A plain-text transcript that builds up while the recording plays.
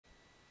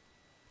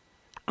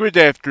Good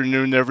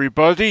afternoon,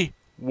 everybody.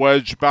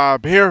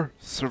 WedgeBob here,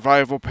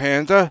 Survival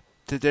Panda.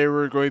 Today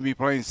we're going to be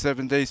playing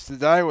 7 Days to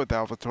Die with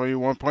Alpha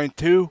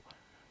 21.2.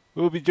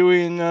 We'll be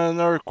doing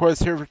another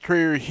quest here for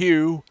Trader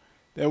Hugh.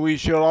 Then we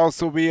shall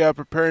also be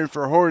preparing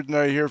for Horde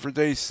Night here for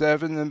Day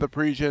 7 in the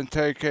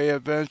PreGen10K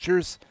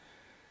Adventures.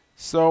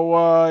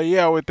 So,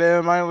 yeah, with that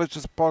in mind, let's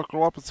just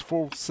buckle up. It's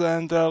full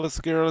send.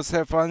 Let's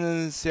have fun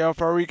and see how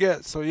far we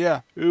get. So,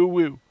 yeah, ooh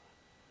woo.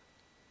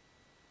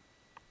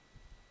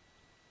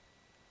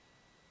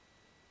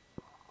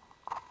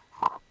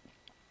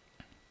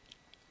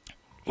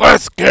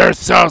 Let's get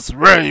ourselves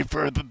ready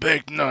for the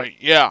big night.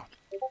 Yeah,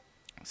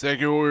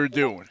 exactly what we're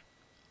doing.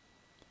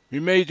 We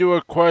may do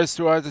a quest.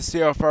 We'll have to see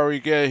how far we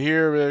get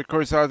here. But of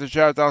course, I'll have to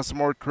chop down some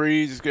more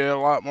trees, get a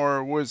lot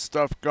more wood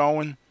stuff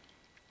going.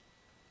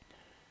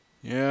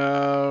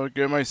 Yeah,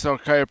 get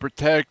myself kind of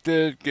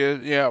protected.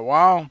 Yeah,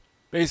 wow.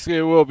 Basically,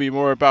 it will be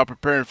more about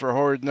preparing for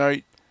Horde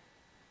Night.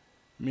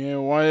 I mean, I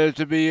wanted it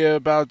to be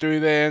about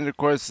doing that and the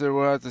quest, so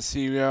we'll have to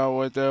see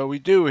what we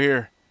do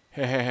here.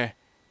 Hehehe.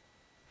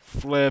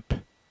 Flip.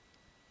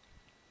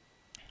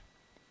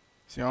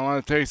 See how long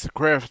it takes to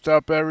craft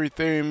up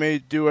everything. We may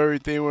do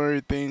everything when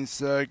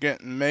everything's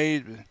getting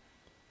made. But,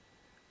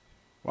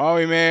 well,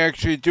 we may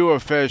actually do a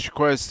fetch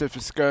quest if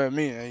it's gonna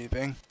mean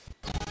anything.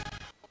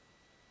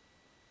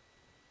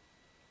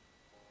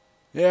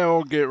 Yeah,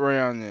 we'll get right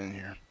on in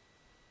here.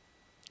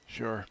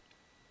 Sure.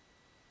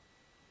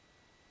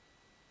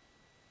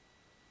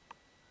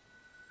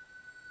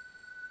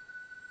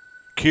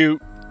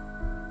 Cute.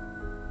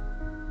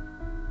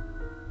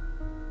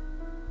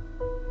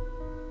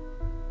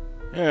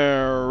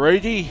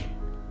 Alrighty.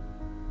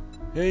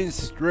 Hey,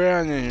 straight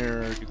on in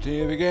here.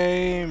 Continue the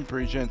game.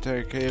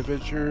 PreGen10K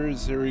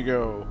Adventures. Here we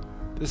go.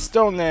 The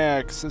Stone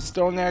Axe. The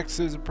Stone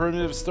Axe is a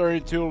primitive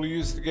starting tool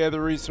used to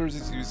gather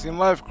resources using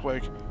left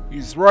click.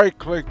 Use right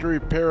click to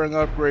repair and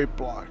upgrade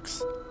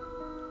blocks.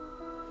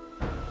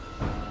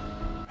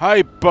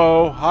 Hi,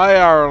 Bo. Hi,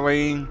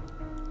 Arlene.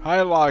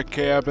 Hi, Log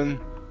Cabin.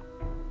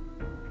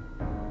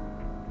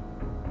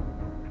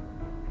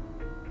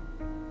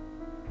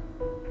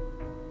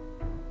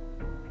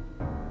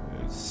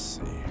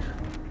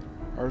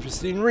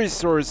 Harvesting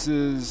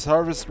resources.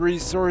 Harvest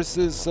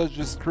resources such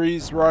as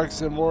trees,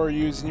 rocks, and more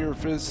using your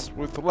fists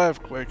with the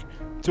left click.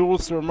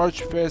 Tools are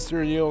much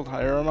faster and yield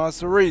higher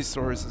amounts of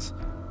resources.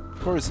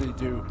 Of course they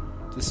do.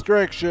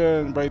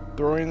 Distraction. By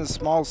throwing a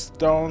small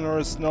stone or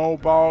a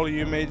snowball,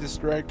 you may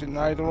distract an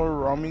idle or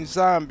roaming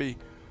zombie.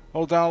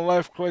 Hold down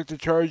left click to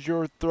charge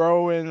your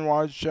throw and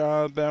watch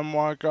them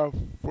walk off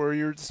where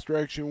your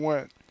distraction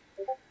went.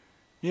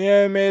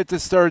 Yeah, I may have to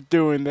start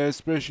doing that,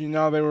 especially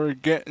now that we're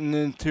getting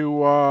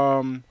into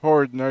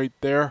Horde Night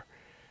there.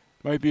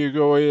 Might be a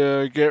good way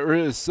to get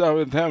rid of some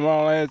of them.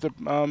 I'll have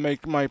to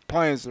make my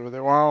plans over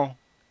there. Well,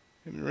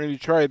 haven't really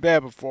tried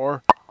that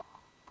before.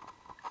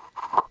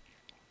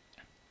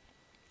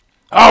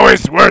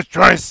 Always worth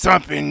trying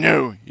something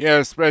new. Yeah,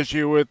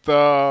 especially with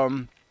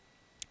 7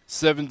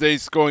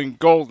 days going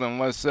gold in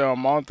less than a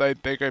month. I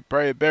think I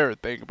probably better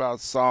think about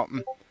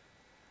something.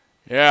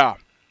 Yeah.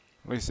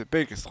 At least I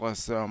think it's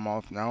less than a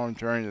month now. I'm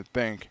trying to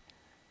think.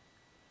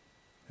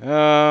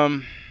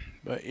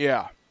 But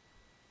yeah.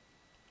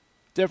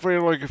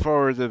 Definitely looking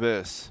forward to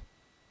this.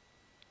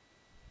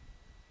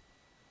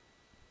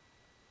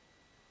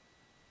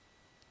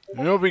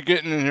 And he'll be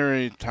getting in here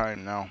any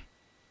time now.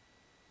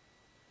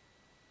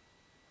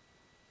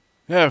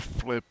 Yeah,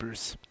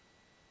 flippers.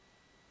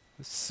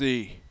 Let's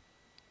see.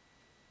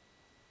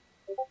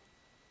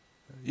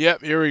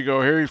 Yep, here we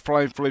go. Here we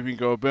fly, flipping,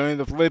 go. Building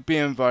the flippy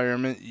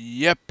environment.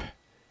 Yep.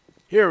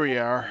 Here we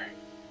are.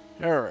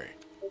 Alright.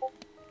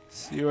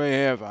 See what I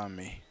have on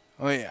me.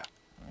 Oh, yeah.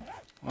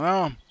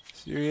 Well,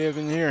 see what we have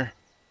in here.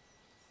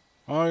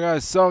 Oh, I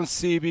got some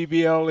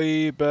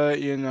CBBLE, but,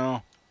 you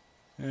know.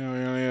 We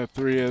only have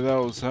 3 of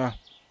those, huh?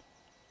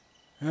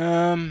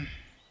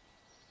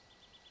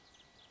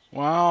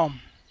 Well,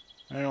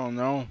 I don't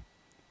know.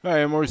 I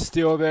have more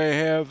steel than I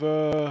have,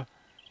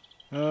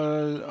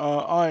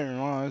 iron.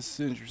 Wow, that's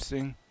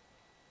interesting.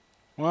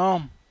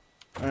 Well,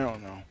 I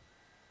don't know.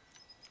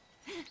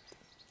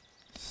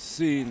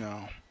 See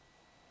now.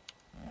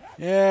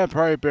 Yeah,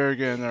 probably better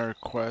get another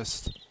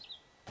quest.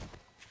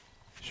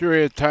 Sure,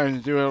 he had time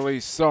to do at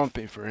least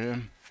something for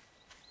him.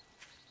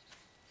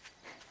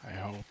 I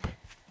hope.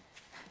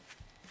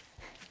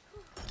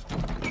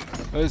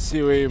 Let's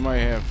see what he might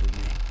have for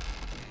me.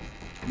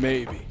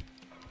 Maybe.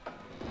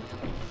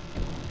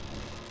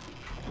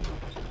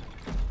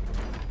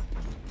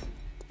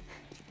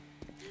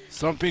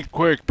 Something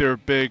quick there,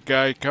 big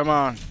guy. Come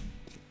on.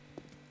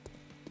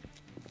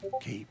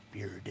 Keep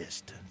your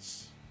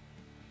distance.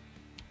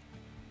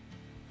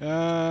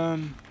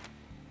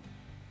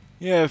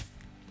 Yeah,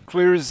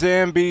 clear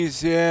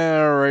zombies.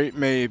 Yeah, alright,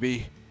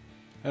 maybe.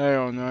 I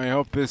don't know. I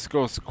hope this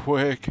goes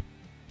quick.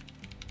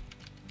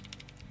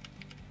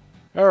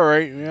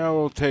 Alright, yeah,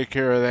 we'll take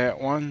care of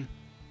that one.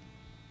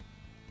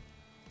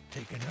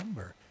 Take a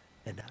number.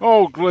 And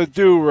oh,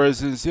 Gladue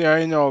Residence. Yeah,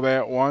 I know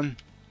that one.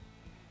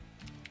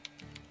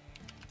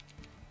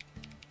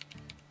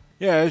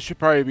 Yeah, it should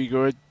probably be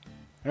good.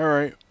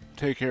 Alright,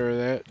 take care of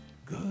that.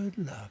 Good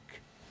luck.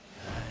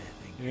 I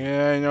think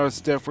Yeah, I know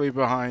it's definitely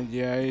behind.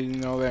 Yeah, I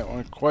know that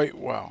one quite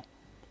well.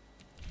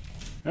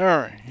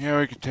 Alright, yeah,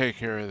 we can take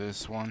care of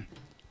this one.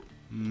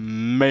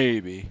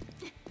 Maybe.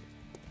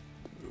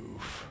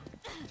 Oof.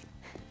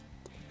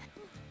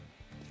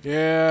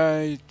 Yeah,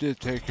 I did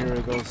take care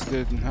of those,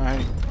 didn't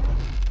I?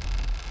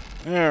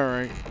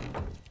 Alright.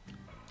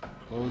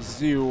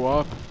 Close you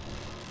up.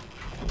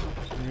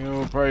 Yeah,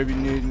 we'll probably be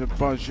needing a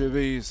bunch of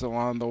these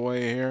along the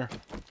way here.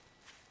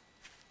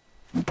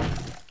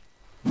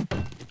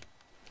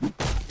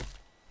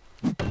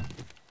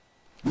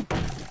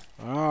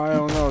 I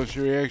don't know.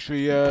 Should we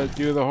actually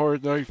do the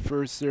Horde Night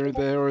first or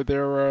there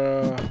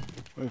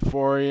when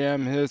 4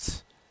 a.m.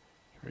 hits?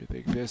 I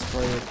think this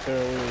probably a better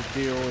way to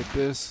deal with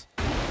this.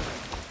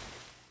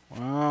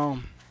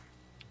 Well,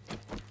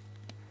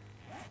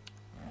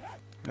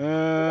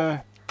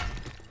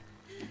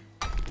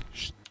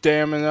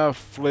 stamina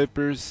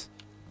flippers.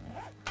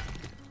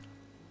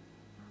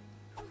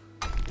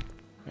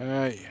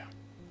 Yeah.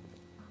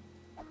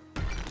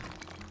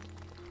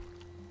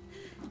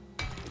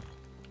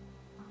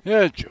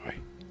 Yeah, joy.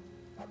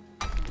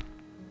 I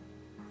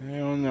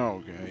don't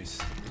know, guys.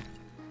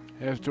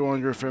 I have to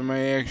wonder if I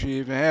may actually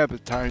even have the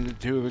time to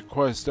do the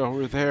quest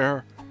over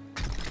there.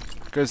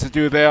 Because to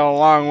do that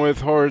along with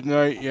Horde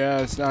Night, yeah,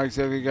 it's not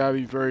exactly gotta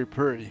be very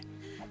pretty.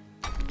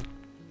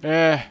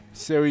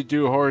 Say we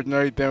do Horde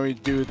Night, then we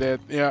do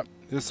that. Yeah,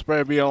 this will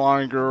probably be a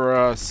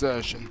longer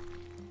session.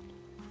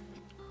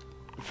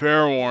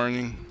 Fair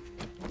warning.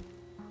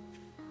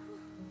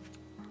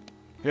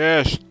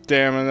 Yeah,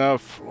 stamina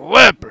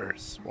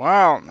flippers.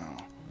 Wow, no.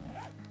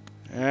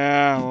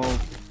 Yeah, we'll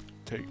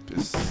take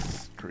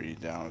this tree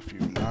down a few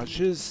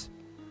notches.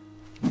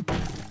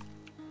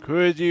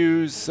 Could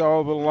use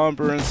all the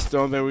lumber and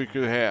stone that we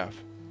could have.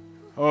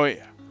 Oh,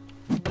 yeah.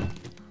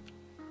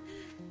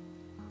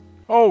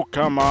 Oh,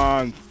 come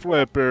on,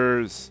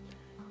 flippers.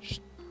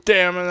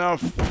 Stamina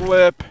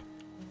flip.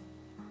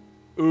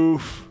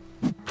 Oof.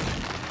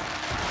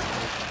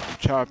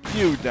 Chop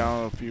you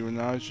down a few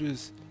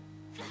notches.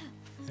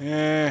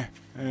 I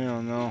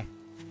don't know.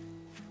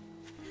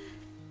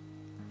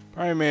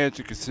 Probably may have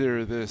to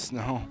consider this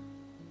now.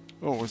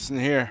 Oh, what's in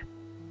here?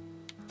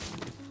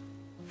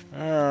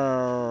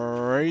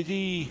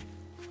 Alrighty.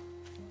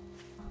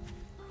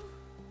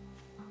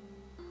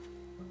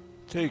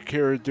 Take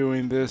care of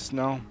doing this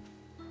now.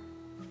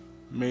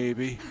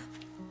 Maybe.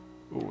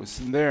 Oh,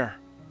 what's in there?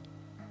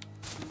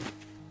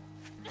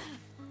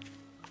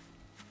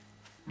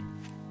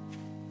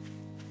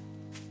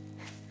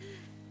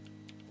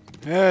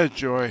 Yeah,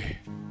 joy.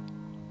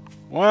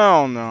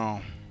 Well,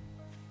 no.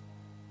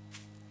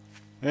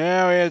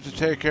 Yeah, we have to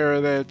take care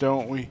of that,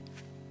 don't we?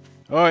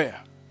 Oh, yeah.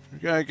 We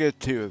gotta get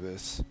 2 of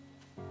this.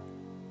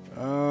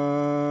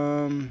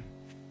 Alright.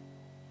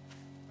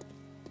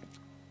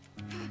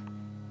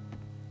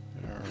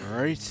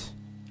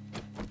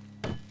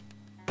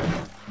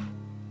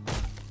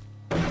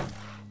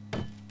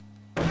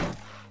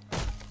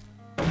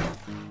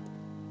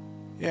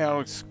 Yeah, it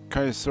looks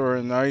kind of sort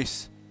of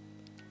nice.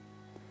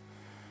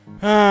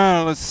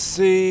 Let's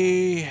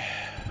see.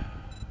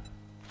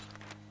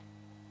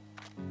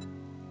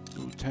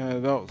 Ooh, 10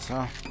 of those,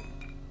 huh?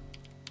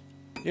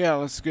 Yeah,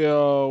 let's get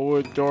a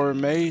wood door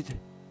made.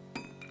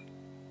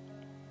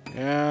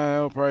 Yeah,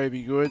 that'll probably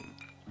be good.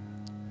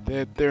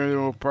 That there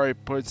will probably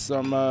put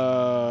some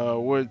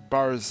wood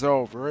bars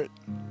over it.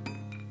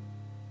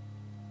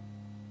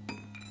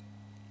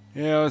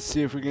 Yeah, let's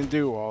see if we can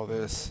do all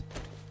this.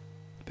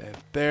 That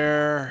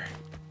there.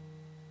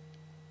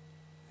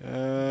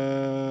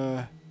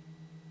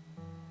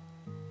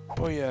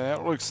 Oh yeah,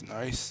 that looks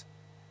nice.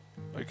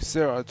 Like I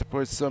said, I have to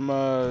put some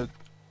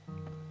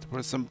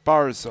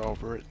bars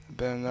over it.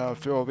 Then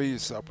fill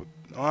these up with.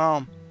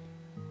 Well,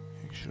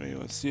 actually,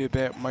 let's see if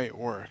that might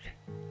work.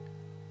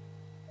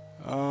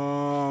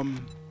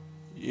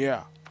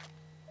 Yeah.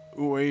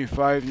 Ooh,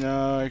 85.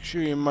 No,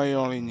 actually, you might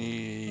only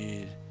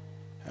need.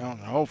 I don't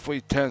know. Hopefully,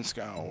 10's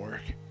gonna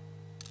work.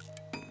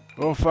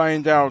 We'll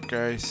find out,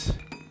 guys.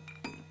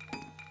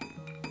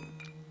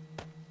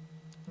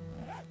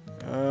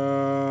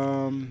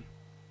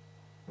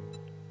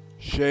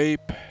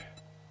 Shape.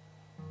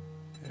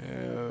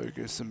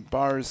 Get some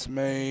bars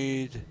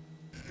made.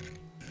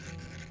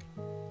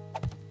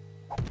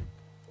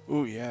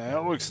 Ooh, yeah,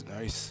 that looks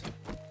nice.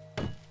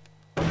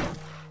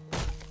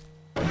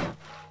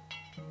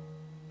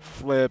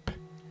 Flip.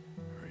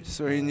 Alright,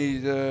 so you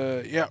need,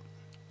 yeah.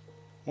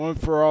 One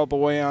for all the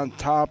way on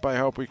top. I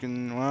hope we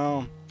can,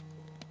 well.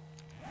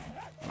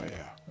 Oh,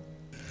 yeah.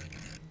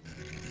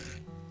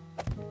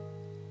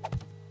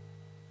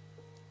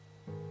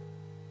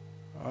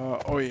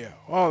 Oh, yeah.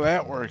 Oh,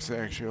 that works,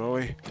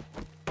 actually.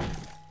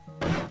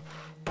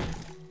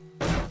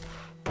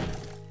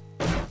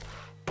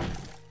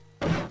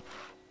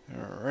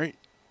 Alright.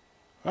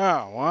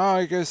 Wow, well,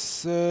 I guess,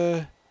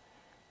 so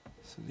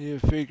you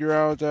figure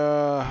out,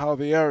 how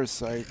the other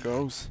side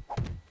goes.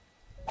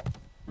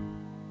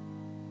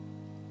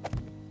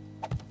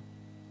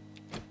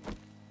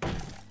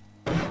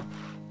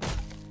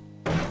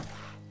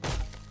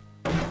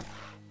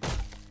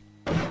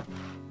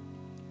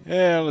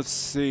 Yeah, let's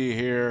see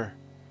here.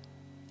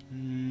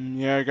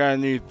 Yeah, I gotta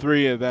need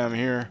 3 of them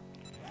here.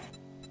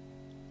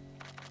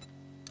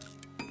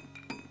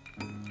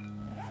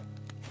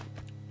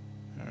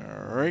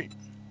 Alright.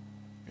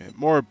 Get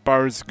more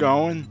bars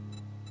going.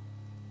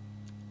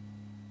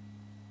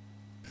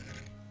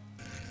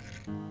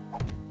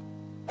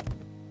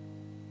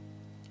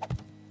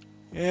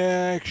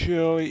 Yeah,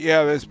 actually,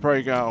 yeah, this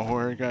probably gonna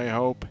work, I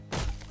hope.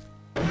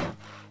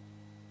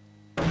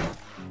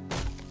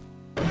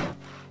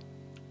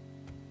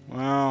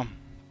 Well,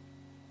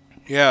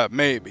 yeah,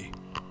 maybe.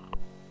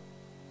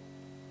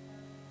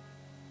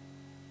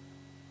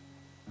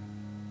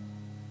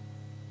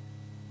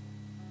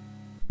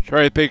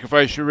 Try to think if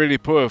I should really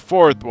put a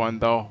 4th one,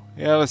 though.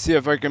 Yeah, let's see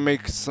if I can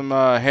make some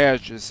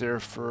hatches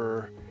here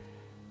for...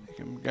 I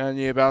think I'm gonna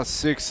need about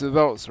 6 of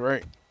those,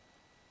 right?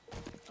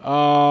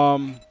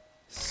 Let's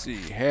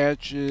see,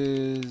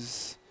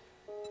 hatches...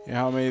 Yeah,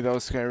 how many of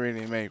those can I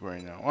really make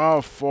right now?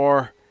 Well,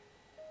 4.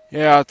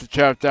 Yeah, I'll have to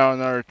chop down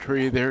another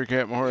tree there,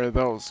 get more of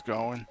those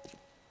going.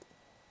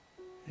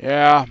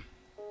 Yeah.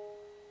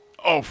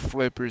 Oh,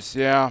 flippers,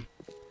 yeah.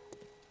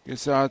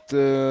 Guess I'll have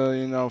to,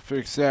 you know,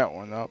 fix that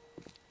one up.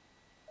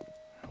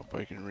 Hope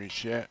I can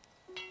reach that.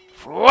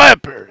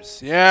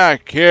 Flippers! Yeah,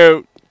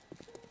 cute.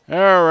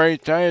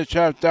 Alright, time to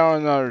chop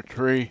down another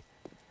tree.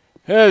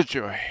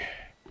 Enjoy.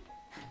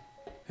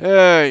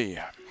 Hey.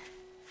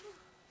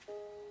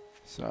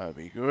 So that'll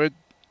be good.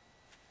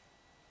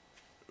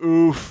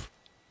 Oof.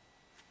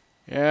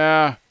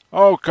 Yeah.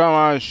 Oh, come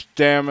on,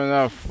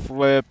 stamina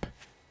flip.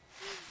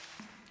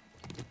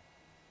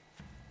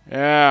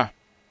 Yeah.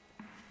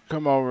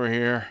 Come over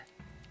here.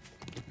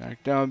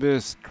 Knock down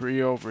this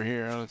tree over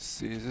here. Let's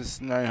see, is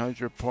this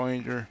 900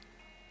 pointer?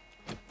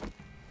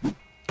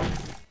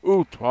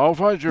 Ooh,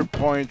 1200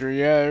 pointer.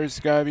 Yeah, there's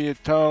gotta be a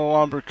ton of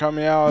lumber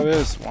coming out of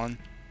this one.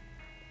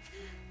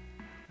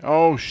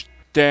 Oh,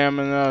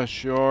 stamina,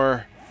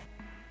 sure.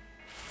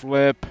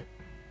 Flip.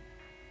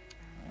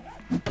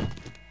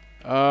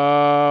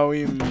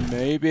 We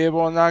may be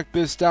able to knock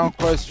this down,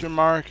 question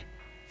mark.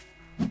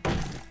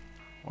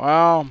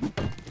 Wow.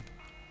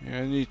 You're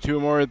gonna need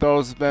 2 more of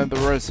those, then the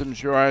rest of them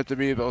sure have to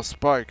be those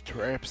spike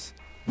traps.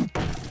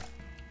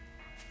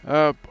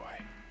 Oh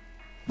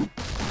boy.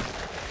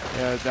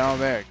 Yeah, down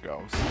that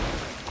goes.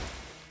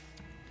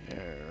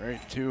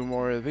 Alright, 2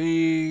 more of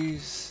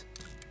these.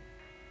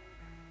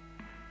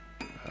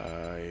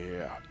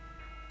 Yeah.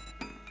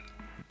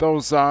 Put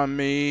those on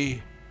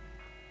me.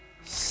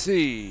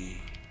 C.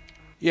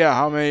 Yeah,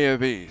 how many of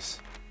these?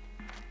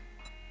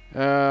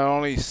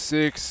 Only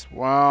 6.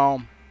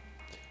 Wow.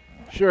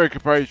 Sure, I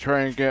could probably try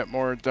and get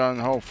more done,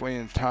 hopefully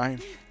in time.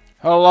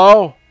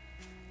 Hello?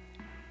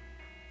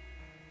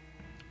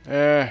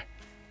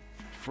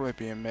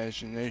 Flippy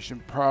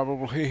imagination,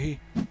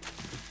 probably.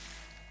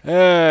 I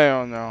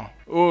don't know.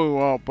 Oh,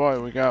 well, boy,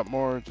 we got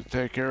more to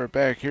take care of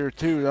back here,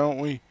 too, don't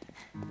we?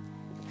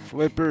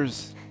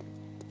 Flippers.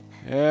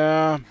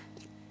 Yeah.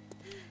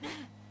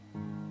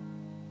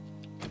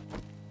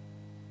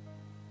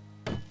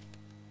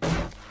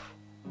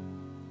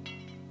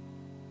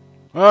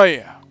 Oh,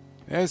 yeah.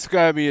 That's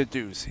gotta be a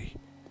doozy.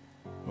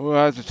 We'll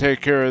have to take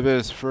care of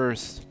this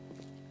first.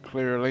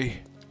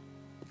 Clearly.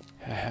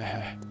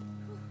 Alright.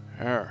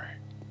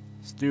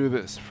 Let's do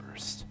this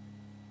first.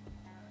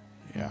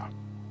 Yeah.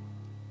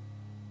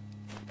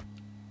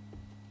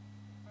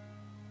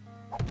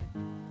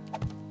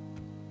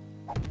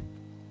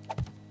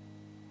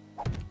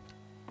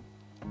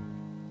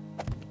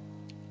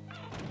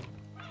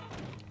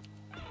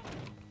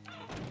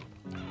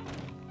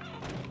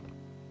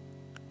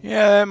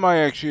 Yeah, that might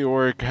actually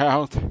work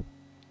out.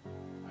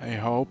 I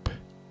hope.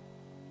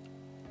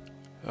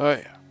 Oh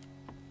yeah.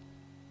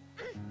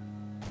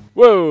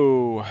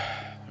 Whoa!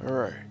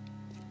 Alright.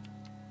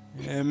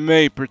 It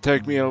may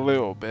protect me a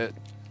little bit.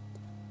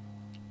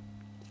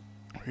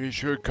 We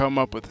should come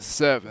up with a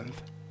 7th.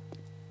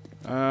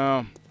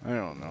 I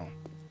don't know.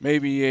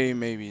 Maybe yay,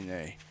 maybe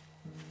nay.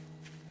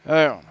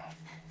 I don't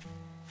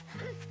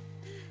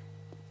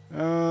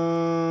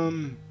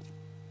know.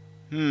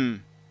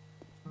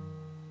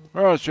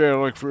 Well, I'll try to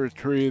look for a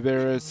tree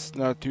there. It's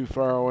not too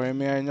far away. I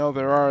mean, I know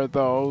there are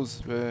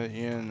those, but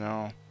you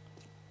know.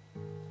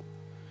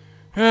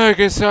 I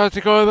guess I have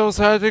to go to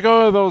those. I have to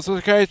go to those.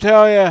 What can I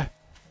tell ya?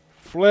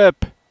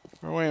 Flip.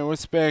 Oh, wait,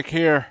 what's back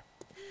here?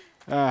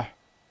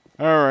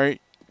 Alright.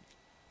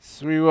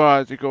 So we will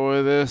have to go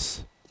with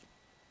this.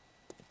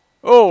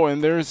 Oh,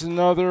 and there's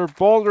another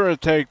boulder to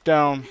take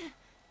down.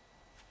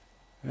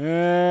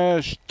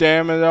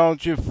 Damn it,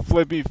 don't you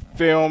flippy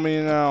fail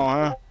me now,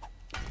 huh?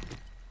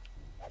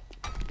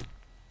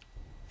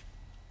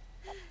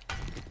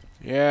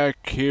 Yeah,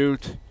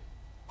 cute.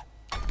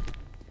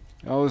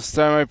 All this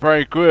time I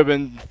probably could have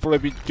been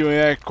flippy doing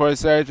that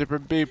quest. I had to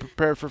be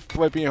prepared for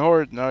flipping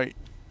Horde Night.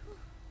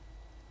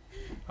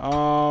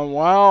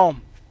 Well,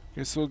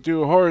 guess we'll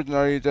do Horde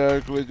Night,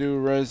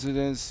 Gladue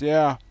Residence,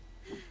 yeah.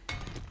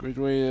 Good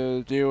way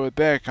to deal with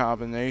that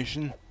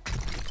combination.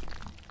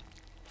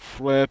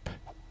 Flip.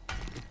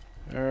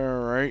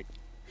 Alright.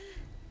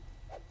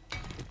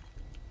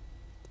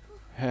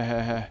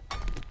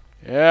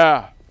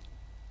 Yeah.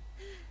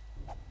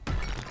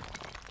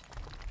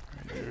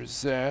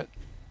 There's that.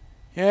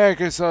 Yeah, I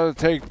guess I'll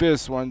take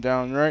this one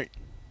down, right?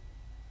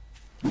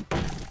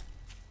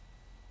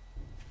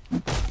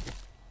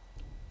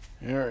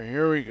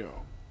 Here we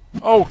go.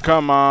 Oh,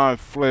 come on,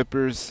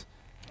 flippers.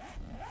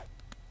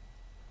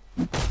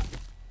 I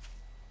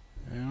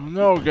don't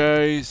know,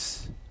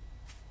 guys.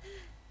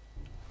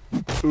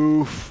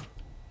 Oof.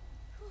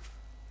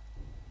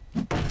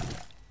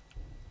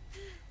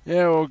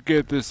 Yeah, we'll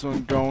get this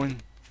one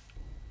going.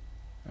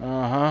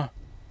 Uh-huh.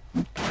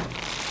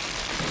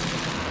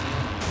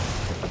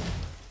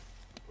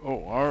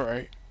 Oh,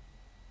 alright.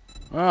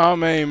 Well, how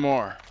many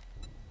more?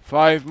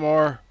 5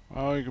 more?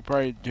 Well, we could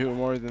probably do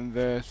more than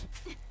that.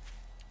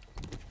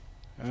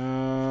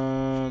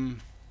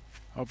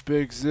 How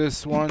big's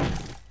this one?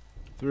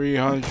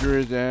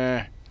 300,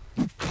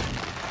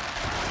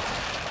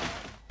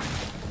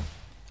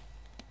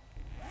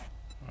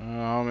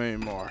 how many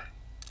more?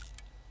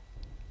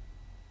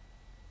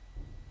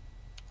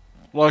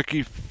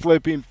 Lucky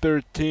flipping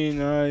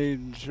 13.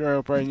 I'm sure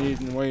I'll probably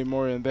need way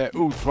more than that.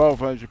 Ooh,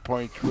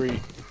 1200.3.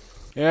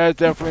 Yeah,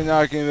 definitely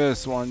knocking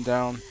this one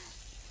down.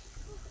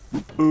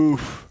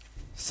 Oof.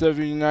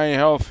 79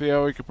 health.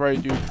 Yeah, we could probably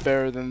do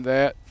better than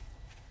that.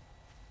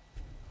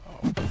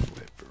 Oh,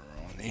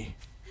 flipperoni.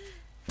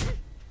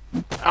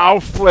 Ow,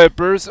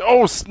 flippers.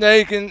 Oh,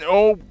 snake and...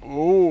 Oh,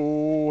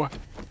 ooh.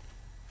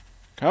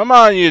 Come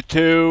on, you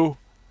two.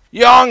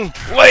 Young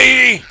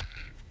lady!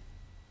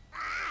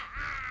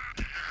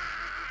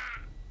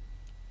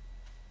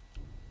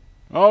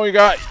 Oh, we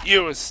got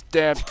you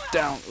stabbed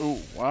down. Ooh,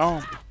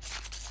 well.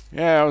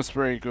 Yeah, that was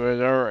pretty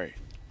good. Alright.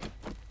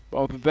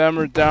 Both of them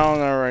are down.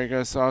 Alright,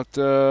 guess I'll have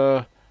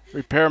to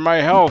repair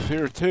my health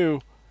here,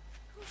 too.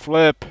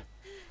 Flip.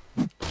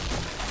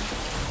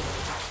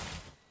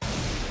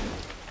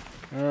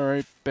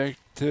 Alright, back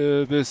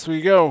to this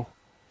we go.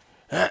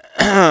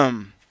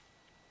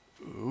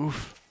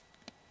 Oof.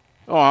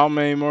 Oh, how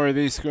many more of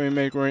these can we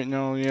make right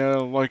now? Yeah,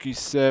 lucky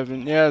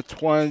 7. Yeah,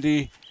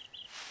 20.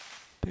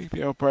 I think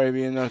that'll probably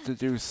be enough to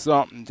do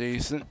something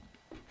decent.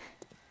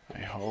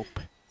 I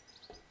hope.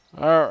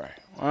 Alright,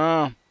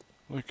 well,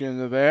 look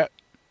into that.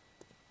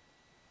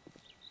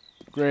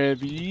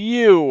 Grab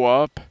you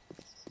up.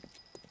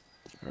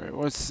 Alright,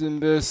 what's in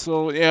this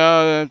little...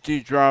 Yeah, empty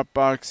drop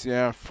box.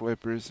 Yeah,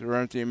 flippers. Or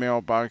empty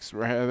mailbox,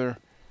 rather.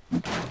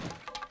 Suppose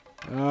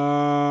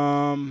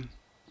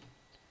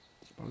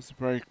I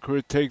probably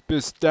could take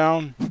this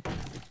down.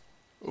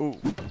 Ooh.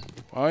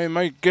 Well, you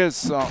might get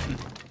something.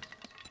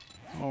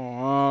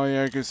 Oh,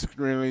 yeah, I guess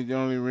really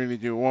only really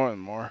do one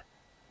more.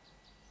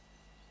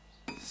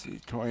 Let's see,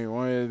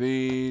 21 of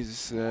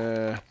these.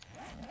 Let's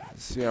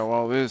see how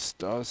well this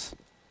does.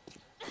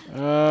 I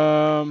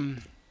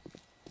don't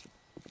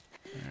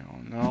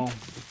know.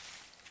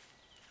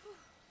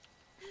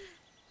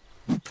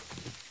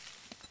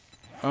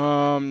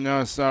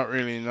 No, it's not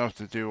really enough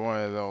to do one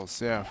of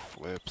those. Yeah,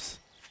 flips.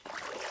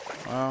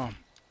 Well,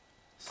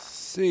 let's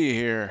see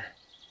here.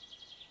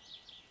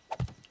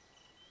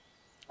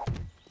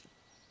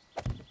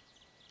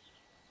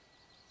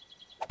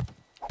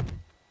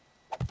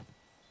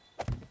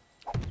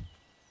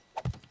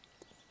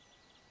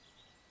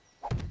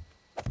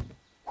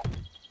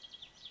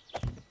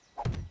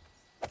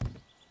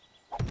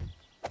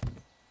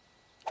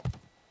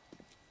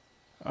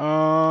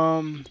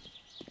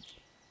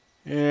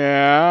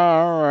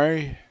 Yeah,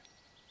 alright.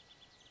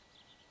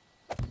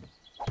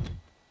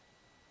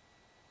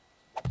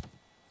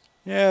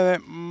 Yeah,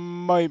 that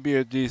might be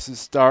a decent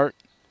start.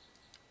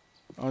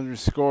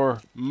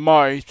 Underscore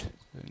might.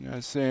 I'm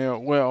not saying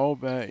it will,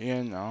 but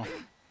you know.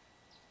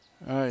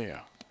 Oh,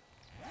 yeah.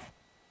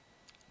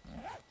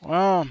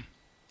 Well.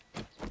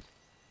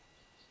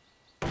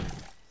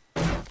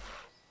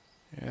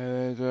 Yeah,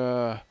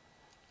 that,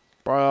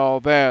 brought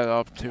all that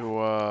up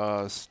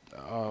to,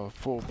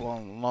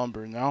 full-blown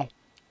lumber now.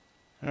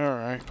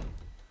 Alright.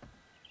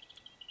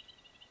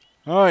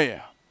 Oh,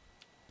 yeah.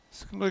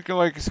 It's looking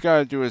like it's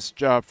gotta do its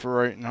job for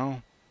right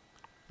now.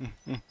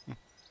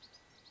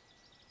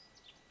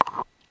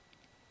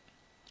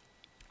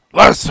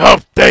 Let's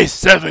hope day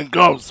 7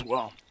 goes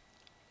well.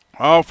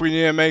 Well, if we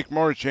need to make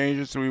more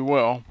changes, we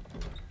will.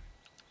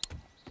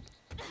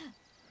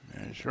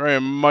 I'm sure it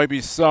might be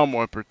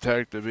somewhat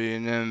protected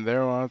being in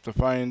there. We'll have to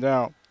find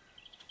out.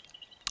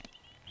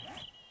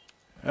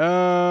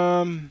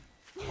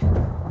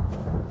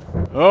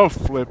 Oh,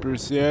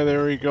 flippers. Yeah,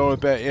 there we go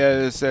with that. Yeah,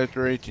 it's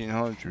after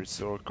 1800,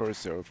 so of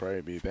course it would probably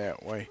be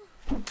that way.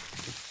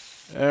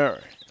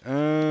 Alright.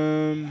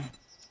 I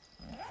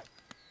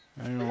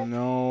don't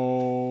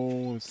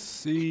know. Let's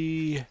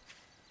see.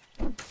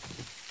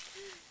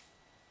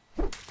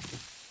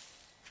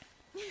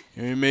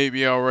 We may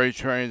be already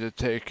trying to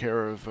take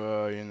care of,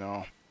 you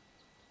know.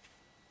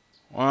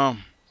 Well,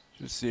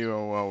 just see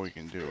how well we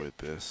can do with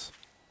this.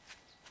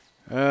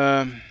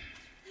 Yeah.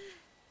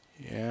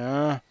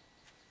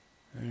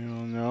 I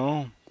don't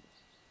know.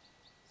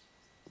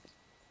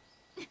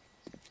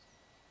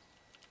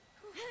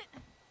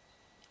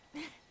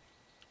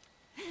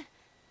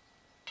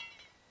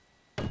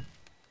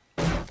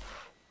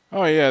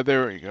 Oh yeah,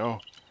 there we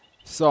go.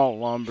 It's all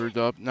lumbered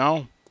up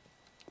now.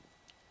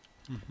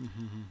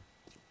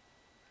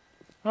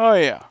 Oh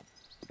yeah.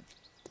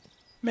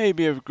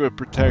 Maybe have good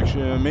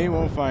protection. Maybe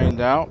we'll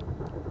find out.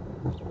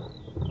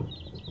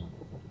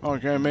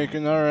 Okay, make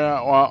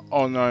another. Well,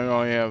 oh no, I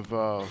only have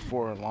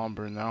 4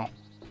 lumber now.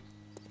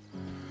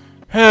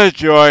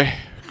 Joy,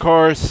 of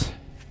course.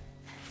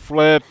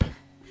 Flip.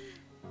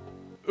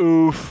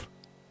 Oof.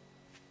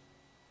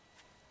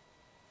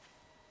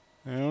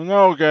 I don't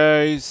know,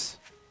 guys.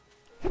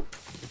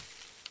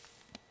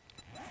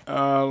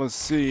 Let's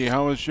see.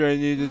 How much do I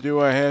need to do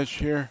a hash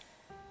here?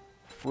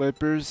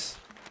 Flippers.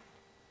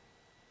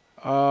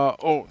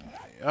 Oh,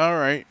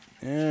 alright.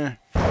 Yeah.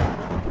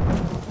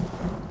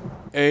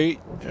 8.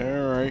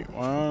 Alright,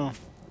 wow.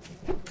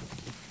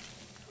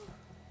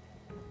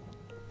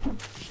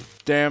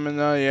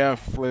 Stamina, yeah,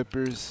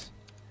 flippers.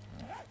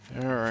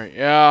 Alright,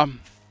 yeah.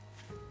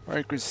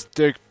 I could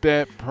stick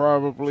that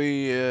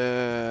probably,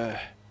 oh,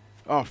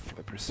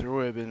 flippers, there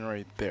would have been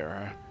right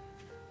there,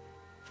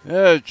 huh?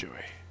 Oh,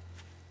 joy.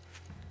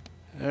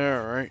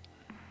 Alright.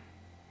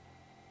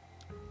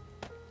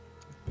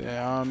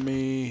 That on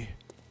me.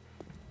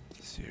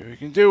 See what we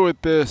can do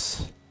with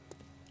this.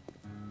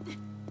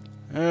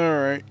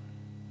 Alright.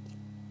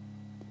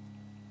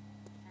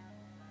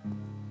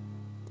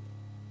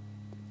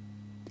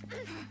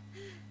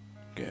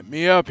 Get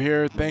me up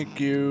here, thank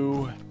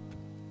you.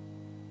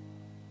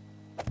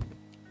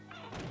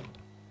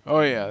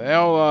 Oh yeah,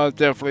 that'll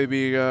definitely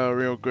be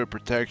real good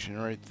protection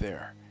right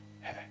there.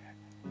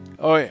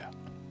 Oh yeah.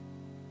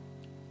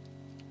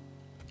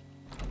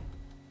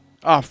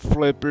 Ah,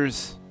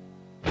 flippers.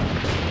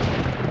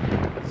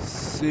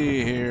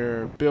 See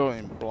here,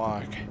 building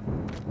block.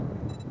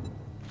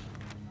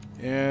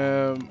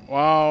 Yeah,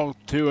 well,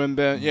 2 and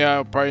then, yeah,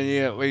 I'll probably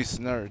need at least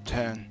another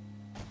 10.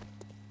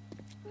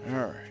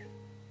 Alright.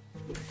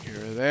 Take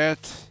care of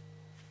that.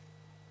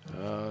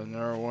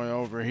 Another one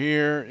over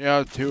here.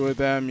 Yeah, 2 of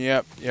them.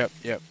 Yep.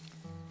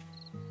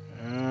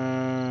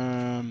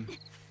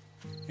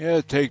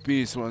 Yeah, take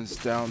these ones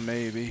down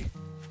maybe.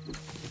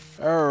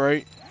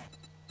 Alright.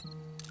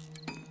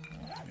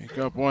 Pick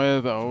up one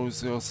of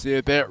those. You'll see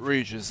if that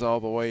reaches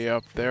all the way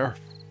up there.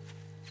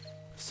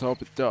 Let's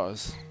hope it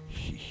does.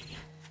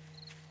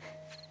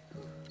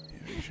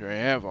 Make sure I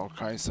have all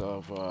kinds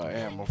of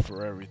ammo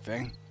for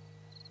everything.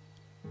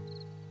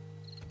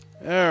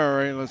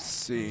 Alright, let's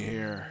see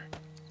here.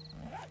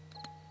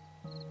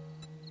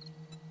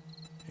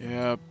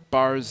 Yeah,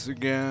 bars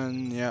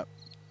again, yep.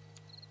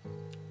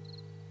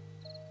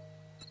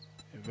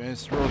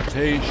 Advanced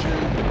rotation.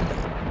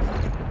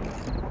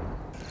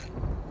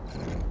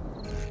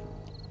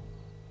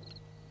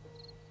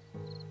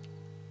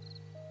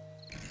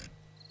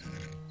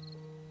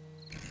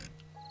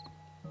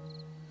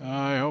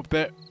 I hope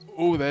that,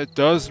 oh, that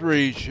does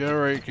reach.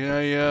 Alright, can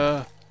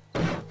I,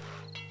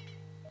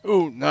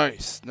 ooh,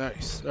 nice.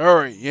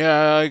 Alright,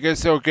 yeah, I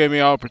guess it'll give me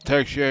all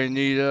protection I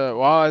need.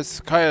 Well,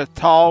 it's kind of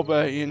tall,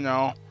 but, you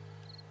know,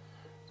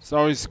 it's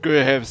always good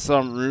to have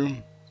some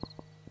room.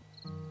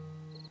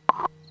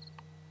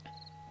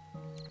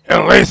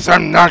 At least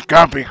I'm not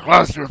gonna be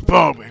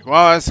claustrophobic.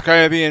 Well, that's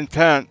kind of the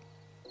intent.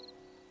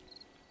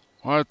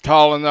 Well,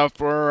 tall enough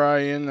for,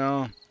 you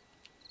know,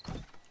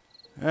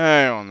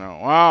 I don't know.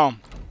 Well,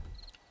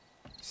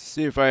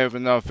 see if I have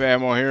enough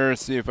ammo here.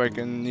 See if I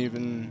can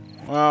even,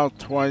 well,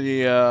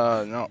 20,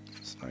 no,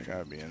 it's not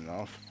gonna be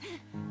enough.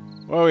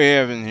 What do we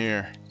have in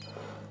here?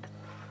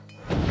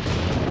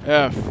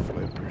 Yeah,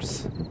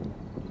 flippers.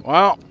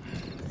 Well,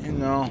 you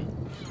know,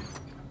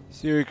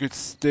 see what we could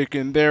stick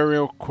in there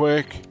real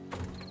quick.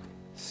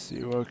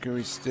 See what can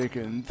we stick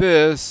in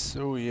this.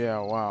 Oh yeah,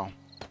 wow.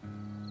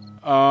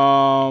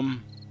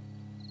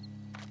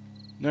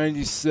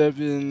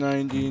 97,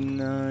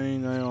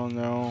 99, I don't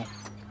know.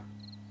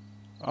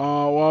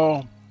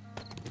 Well,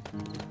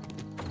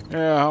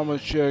 yeah, how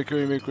much can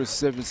we make with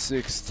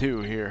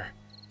 762 here?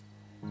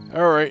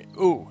 Alright,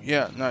 ooh,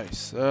 yeah,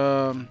 nice.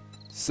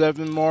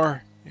 7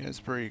 more, yeah, it's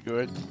pretty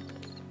good.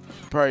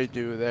 Probably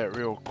do that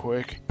real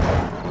quick.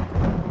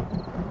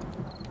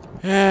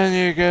 And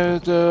you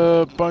get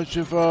a bunch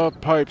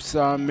of pipes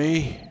on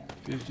me.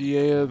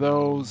 58 of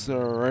those,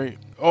 alright.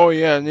 Oh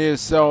yeah, I need to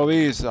sell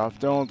these off,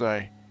 don't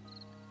I?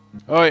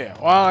 Oh yeah,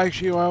 well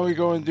actually, why don't we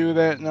go and do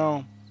that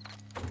now?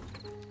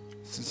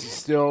 Since it's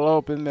still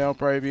open, that'll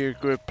probably be a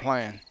good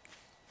plan.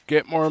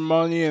 Get more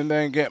money and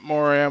then get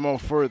more ammo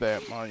for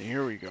that money.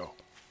 Here we go.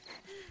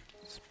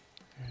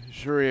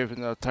 Sure we have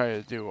enough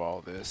time to do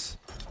all this.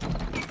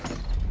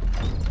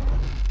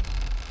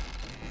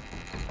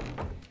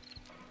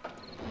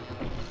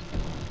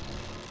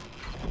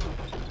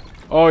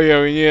 Oh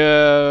yeah, we need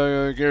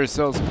to get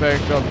ourselves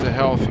back up to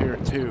health here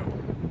too.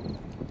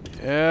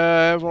 Yeah,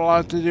 I have a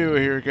lot to do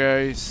here,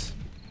 guys.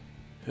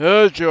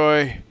 Oh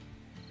joy.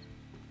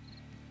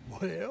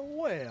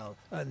 Well,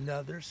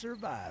 another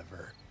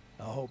survivor.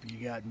 I hope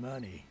you got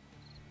money.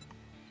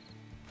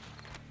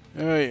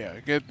 Oh yeah,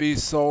 get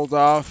these sold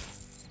off.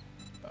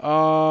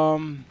 How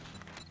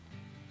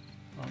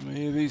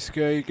many of these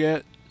can I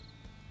get?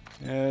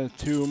 Yeah,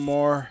 2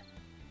 more.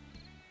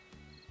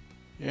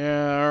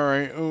 Yeah,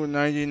 alright. Ooh,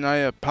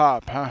 99 a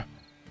pop, huh?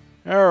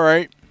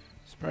 Alright.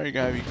 It's probably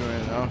gotta be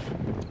good enough.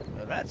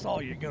 Well, that's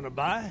all you're gonna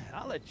buy.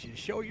 I'll let you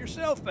show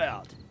yourself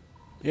out.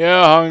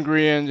 Yeah,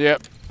 hungry and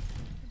yep.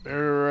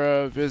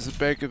 Better visit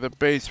back at the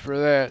base for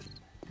that.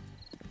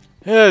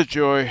 Yeah,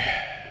 Joy.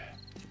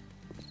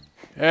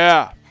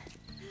 Yeah.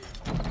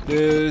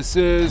 This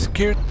is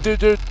cute to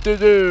do.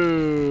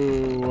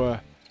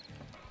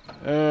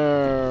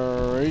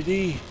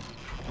 Alrighty.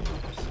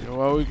 See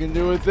what we can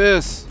do with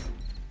this.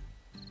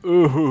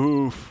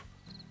 Oof.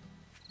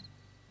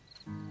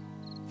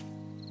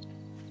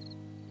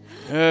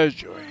 Yeah,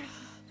 Joy.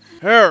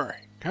 Hurry.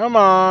 Come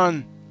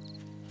on.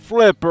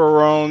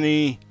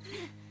 Flipperoni.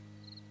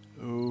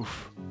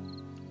 Oof.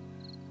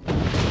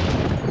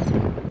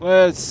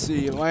 Let's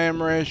see.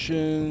 Lamb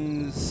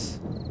rations.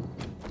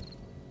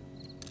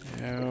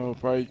 Yeah, we'll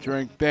probably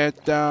drink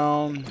that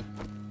down.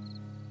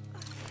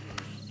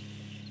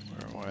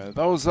 Wear one of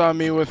those on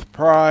me with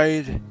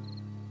pride.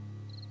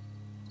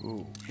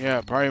 Ooh,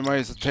 yeah, probably might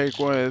as well take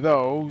one of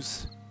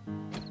those.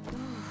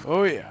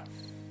 Oh, yeah.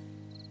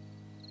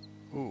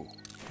 Ooh,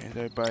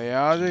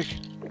 antibiotic.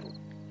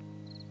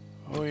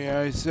 Oh,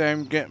 yeah, I say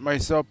I'm getting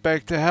myself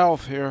back to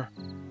health here.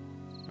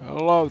 I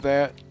love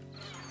that.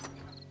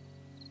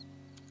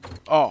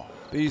 Oh,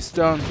 these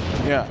done?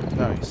 Yeah,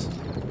 nice.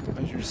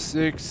 Measure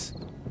 6.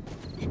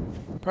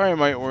 Probably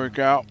might work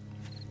out.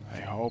 I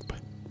hope.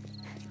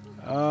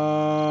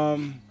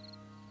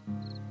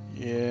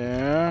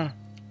 Yeah.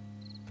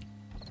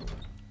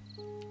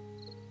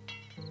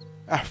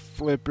 Ah,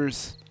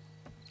 flippers.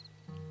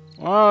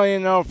 Well, you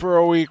know, for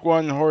a week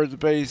 1 Horde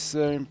base,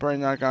 I'm probably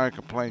not gonna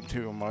complain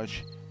too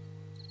much.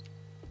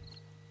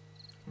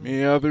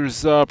 Me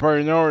others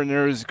probably nowhere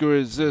near as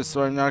good as this,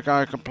 so I'm not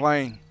gonna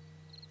complain.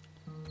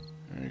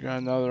 We got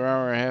another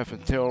hour and a half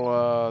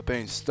until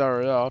things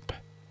start up.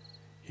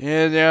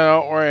 Yeah,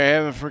 don't worry, I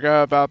haven't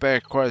forgot about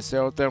that quest.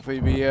 That'll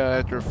definitely be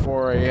after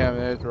 4 a.m.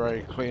 after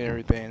I clean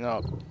everything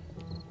up.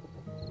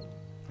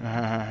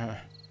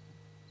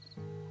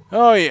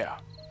 Oh yeah.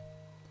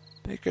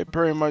 I think I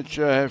pretty much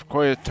have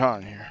quite a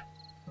ton here.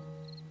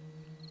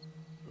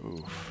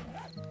 Oof.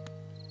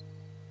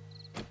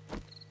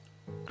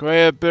 Could I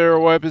have better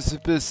weapons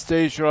at this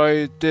stage than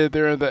I did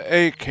there in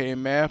the AK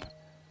map?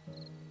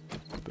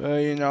 But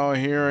you know,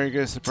 here I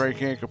guess I probably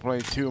can't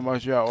complain too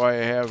much about what I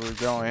have or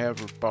don't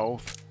have or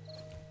both.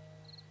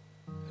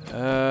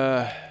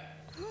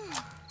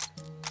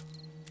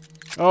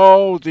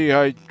 Oh,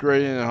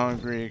 dehydrated and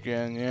hungry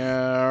again.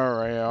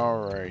 Yeah,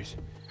 alright.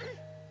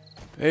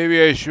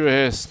 Maybe I should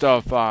have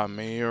stuff on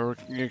me, or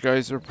you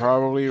guys are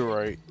probably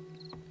right.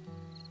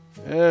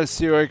 Let's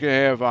see what I can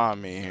have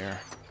on me here.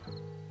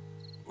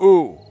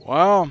 Ooh,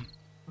 well.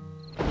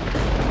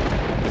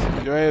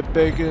 Do I have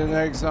bacon and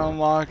eggs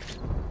unlocked?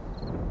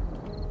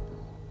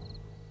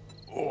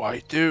 Oh, I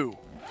do.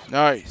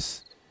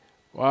 Nice.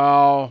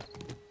 Well,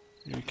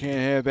 you can't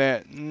have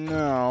that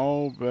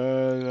now,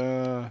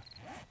 but,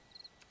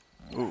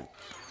 ooh.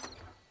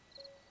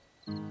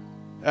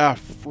 Ah,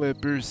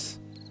 flippers.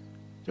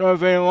 Don't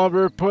have any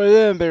lumber to put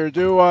in there,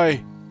 do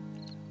I?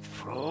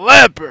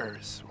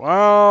 Flippers!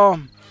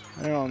 Well,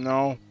 I don't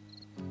know.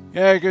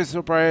 Yeah, I guess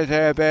we'll probably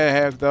have that,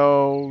 have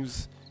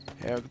those.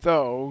 Have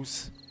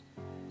those.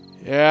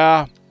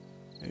 Yeah.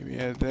 Maybe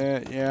have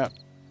that, yeah.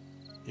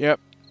 Yep.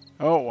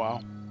 Oh,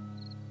 well.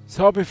 It's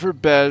hoping for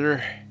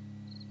better.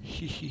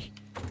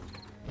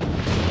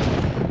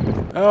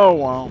 Oh,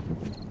 well.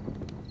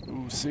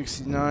 Ooh,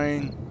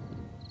 69.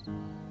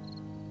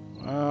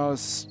 Well,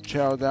 let's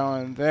chow down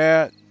on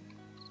that.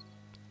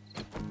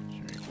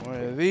 Drink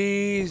one of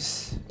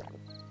these.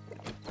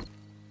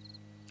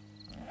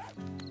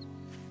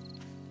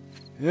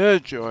 Yeah,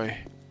 Joy.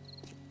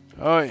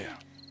 Oh, yeah.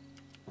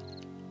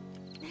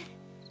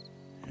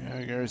 Yeah,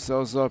 we get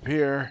ourselves up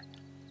here.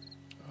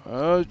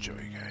 Oh,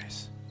 Joy,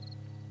 guys.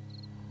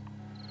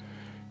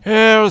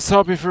 Yeah, I was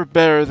hoping for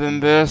better than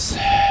this.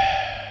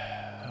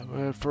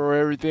 But for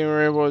everything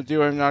we're able to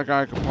do, I'm not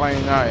going to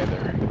complain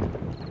either.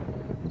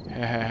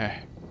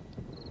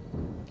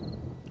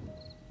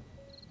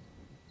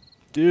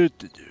 Do.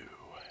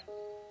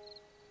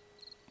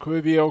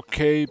 Could be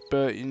okay,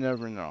 but you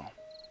never know.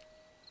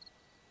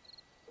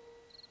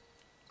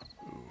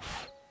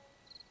 Oof.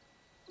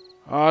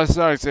 Oh, it's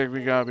not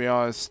exactly gonna be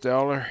all that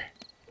stellar.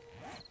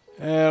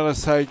 And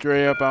let's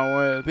hydrate up on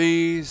one of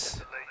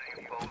these.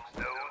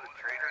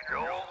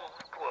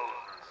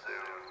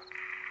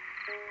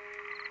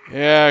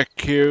 Yeah,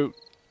 cute.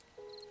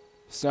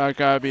 It's not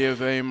gonna be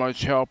of any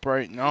much help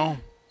right now.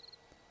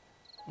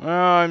 Well,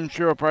 I'm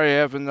sure I'll probably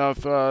have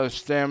enough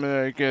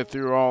stamina to get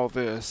through all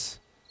this.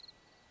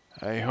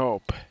 I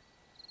hope.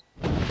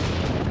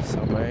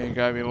 Somebody ain't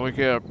gotta be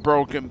looking at a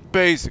broken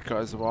base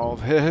because of all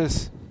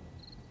this.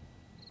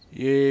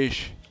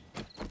 Yeesh.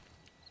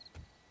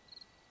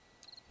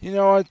 You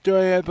know what? Do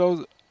I have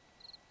those?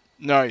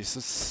 Nice.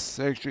 Let's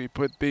actually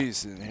put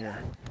these in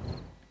here.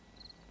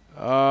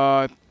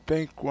 I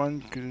think one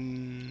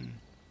can...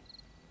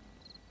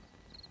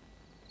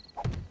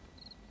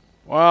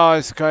 Well,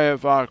 it's kind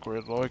of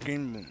awkward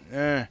looking, but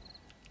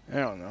I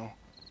don't know.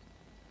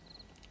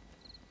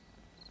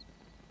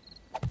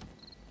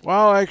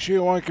 Well, actually,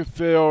 one could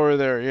fit over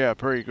there. Yeah,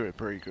 pretty good,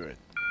 pretty good.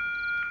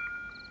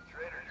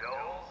 Trader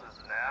Joel's is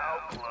now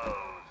closed.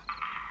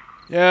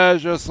 Yeah,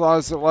 just as long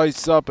as it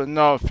lights up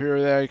enough here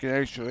that I can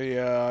actually,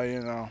 you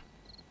know.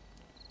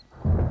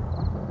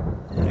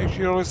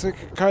 Actually, it looks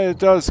like it kind of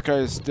does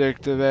kind of stick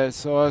to that,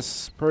 so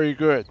that's pretty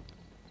good.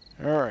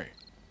 Alright.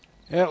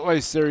 That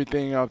lights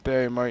everything up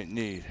that I might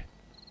need.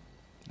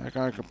 Not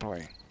gonna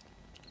complain.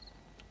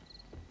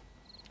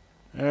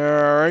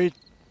 Alright.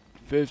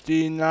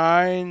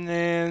 59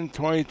 and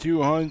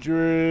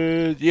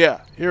 2200.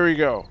 Yeah, here we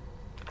go.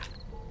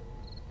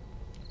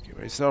 Get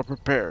myself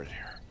prepared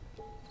here.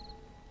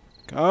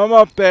 Come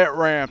up that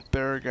ramp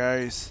there,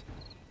 guys.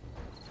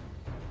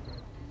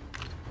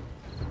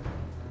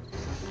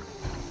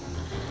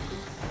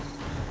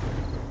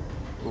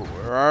 Ooh,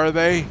 where are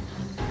they?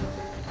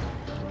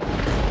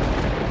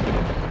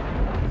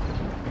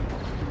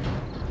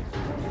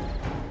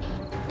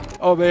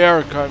 Oh, they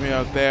are coming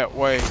out that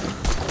way.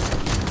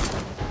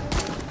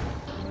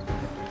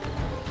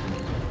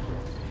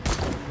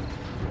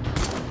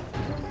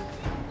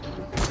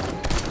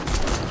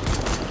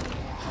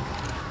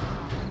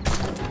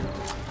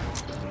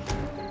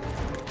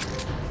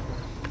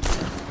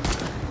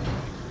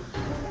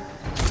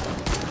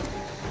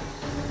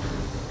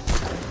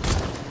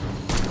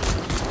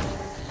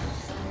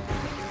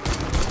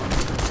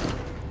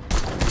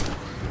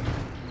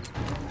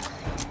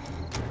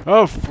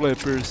 Oh,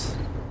 flippers.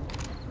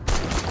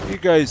 You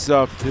guys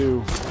up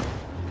too?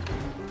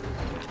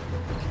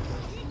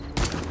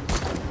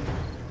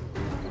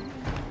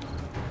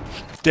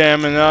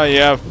 Damn it, oh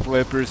yeah,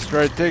 flippers.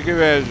 Try to take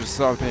advantage of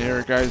something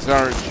here, guys,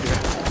 aren't you?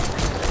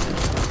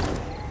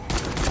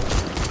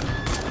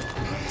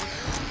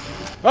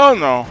 Oh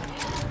no.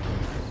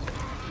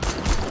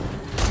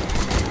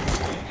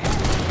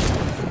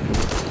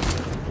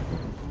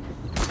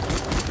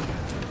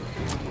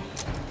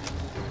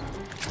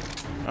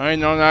 I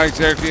know, not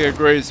exactly a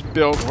great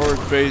build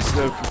horde base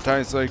for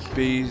times like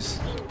these.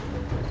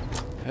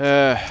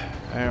 I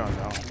don't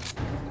know.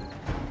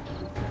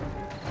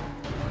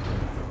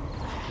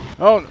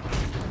 Oh no.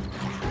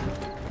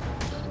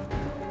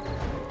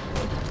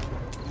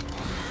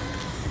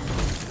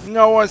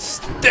 No one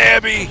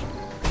stabby!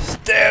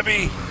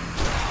 Stabby!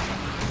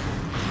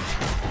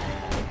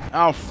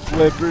 Oh,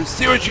 flippers.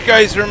 See what you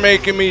guys are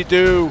making me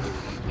do.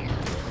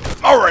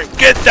 Alright,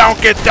 get down,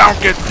 get down,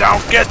 get down,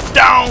 get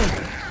down!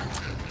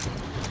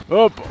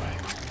 Oh boy.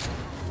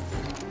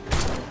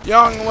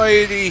 Young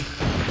lady.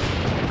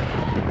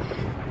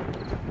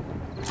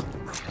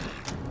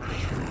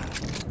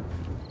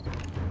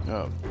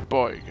 Oh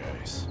boy,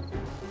 guys.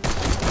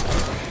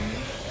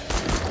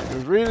 We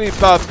really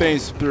thought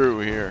things through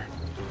here.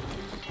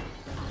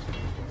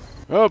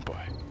 Oh boy.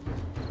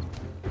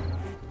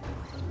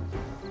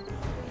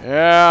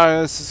 Yeah,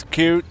 this is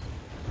cute.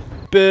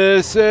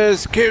 This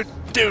is cute.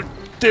 Do.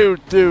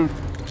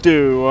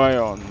 I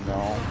don't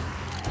know.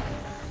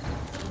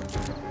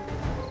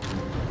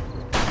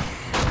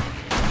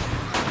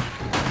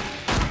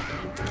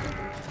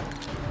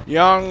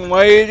 Young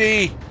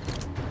lady,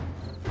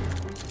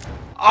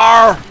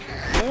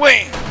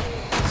 Arlene,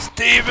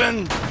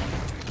 Stephen,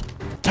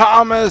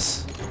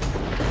 Thomas.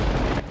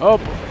 Oh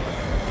boy.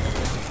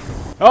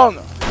 Oh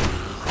no.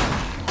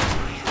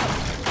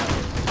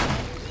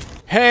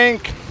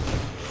 Hank,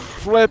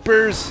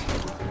 flippers.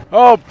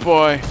 Oh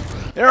boy.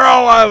 They're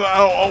all out.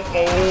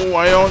 Oh,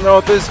 I don't know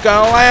if this is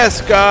gonna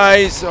last,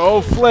 guys.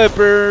 Oh,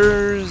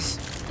 flippers.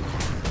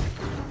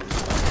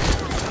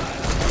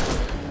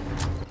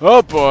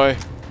 Oh boy.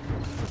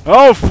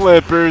 Oh,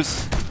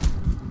 flippers.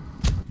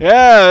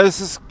 Yeah,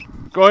 this is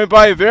going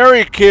by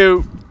very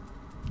cute.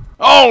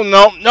 Oh,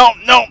 no.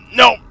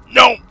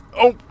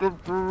 Oh.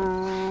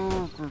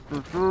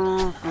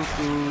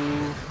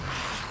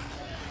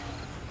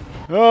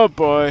 Oh,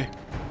 boy.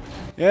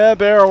 Yeah,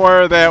 better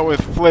aware of that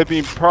with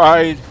flipping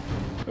pride.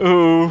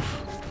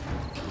 Oof.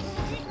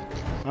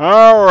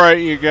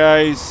 Alright, you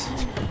guys.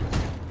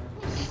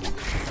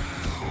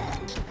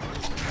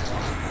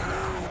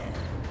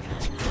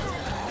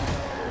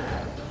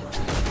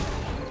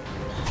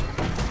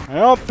 I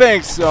don't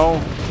think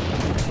so.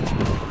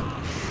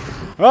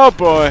 Oh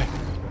boy.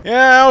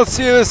 Yeah, I don't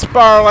see this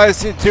spire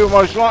lasting too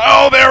much longer.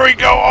 Oh, there we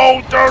go.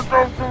 Oh,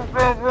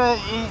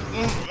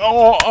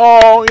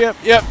 yep.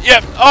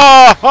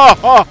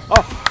 Oh,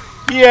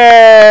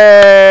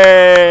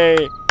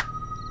 yay!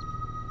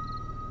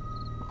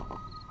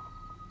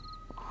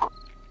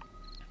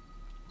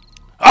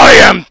 I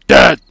am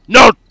dead.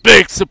 No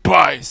big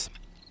surprise.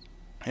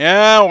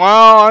 Yeah,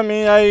 well, I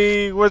mean,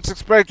 I was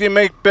expecting to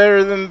make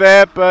better than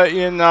that, but,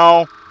 you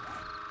know,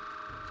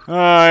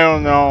 I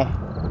don't know.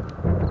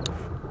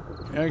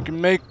 I can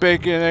make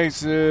bacon and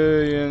eggs,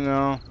 you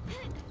know.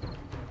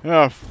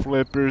 Oh,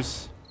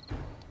 flippers.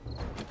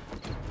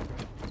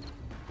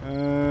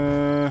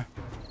 I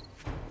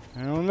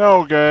don't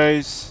know,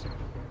 guys.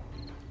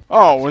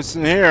 Oh, what's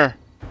in here?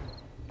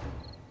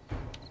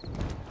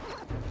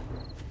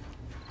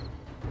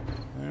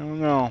 I don't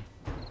know.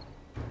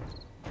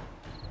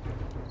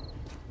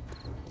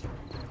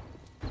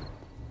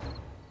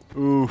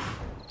 Oof.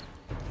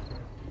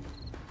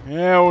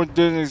 Yeah, it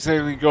didn't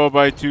exactly go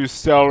by too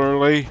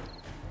stellarly.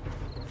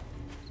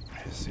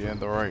 I see I have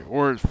the right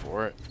word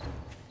for it.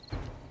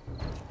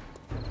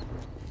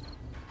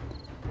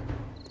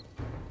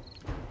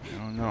 I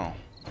don't know.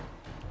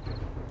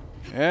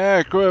 Yeah,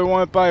 it could have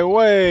went by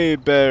way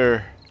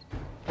better.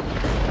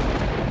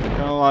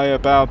 Don't lie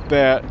about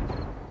that.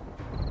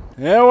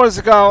 Yeah, it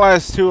wasn't gonna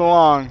last too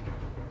long.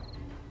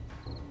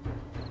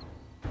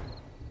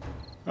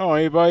 Oh,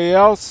 anybody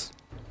else?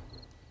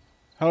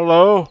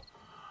 Hello?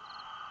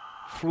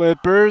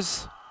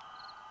 Flippers?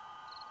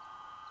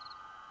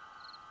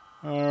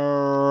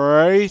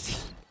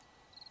 Alright.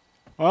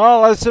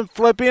 Well, lesson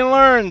flipping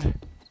learned.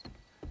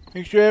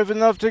 Make sure you have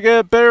enough to get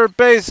a better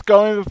base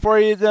going before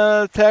you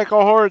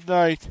tackle Horde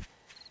Night.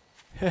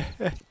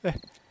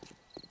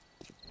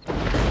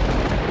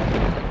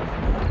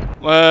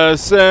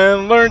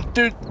 Lesson learned.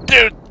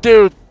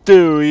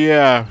 Do.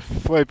 Yeah,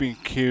 flipping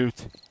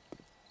cute.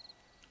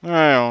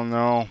 I don't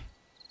know.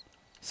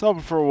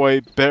 Something for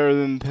way better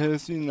than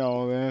this, you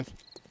know that.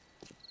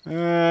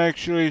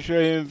 Actually, should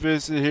I even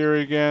visit here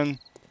again?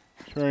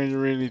 Trying to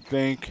really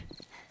think.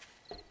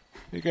 I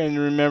think I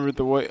remember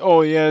the way.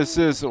 Oh, yeah, this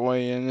is the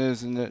way in,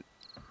 isn't it?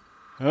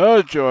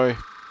 Oh, joy.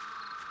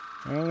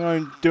 Well,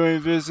 I'm doing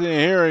visiting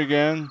here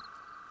again.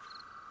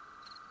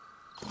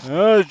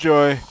 Oh,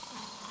 joy.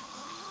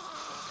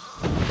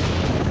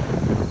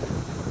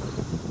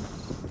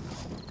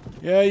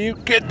 Yeah, you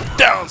get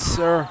down,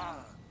 sir.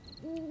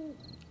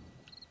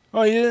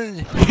 Oh, you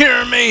didn't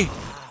hear me?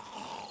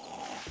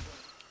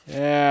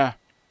 Yeah.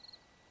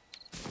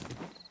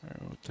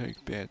 Alright, we'll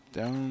take that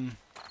down.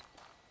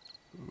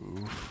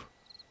 Oof.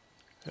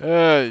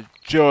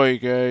 Joy,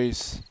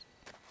 guys.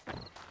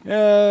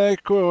 Yeah,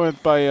 that could have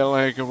went by a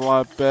heck of a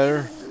lot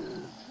better.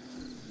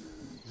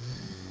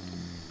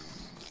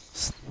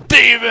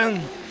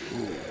 Steven!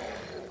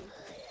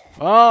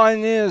 All I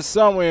need is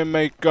some way to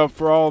make up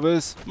for all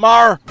this.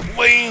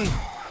 Marlene!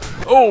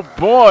 Oh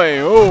boy!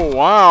 Oh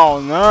wow!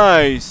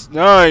 Nice!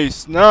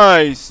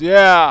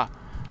 Yeah!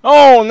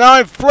 Oh, now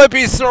I'm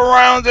flippy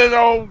surrounded!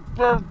 Oh!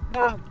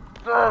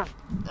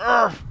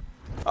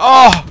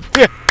 Oh!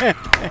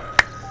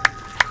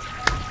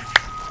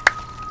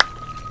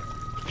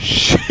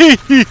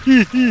 Sheesh!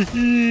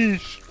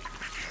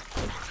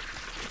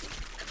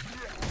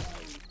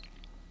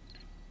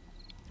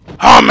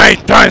 How many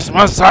times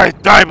must I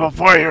die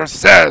before you're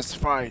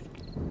satisfied?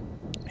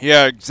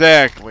 Yeah,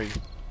 exactly.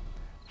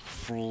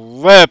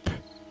 Flip.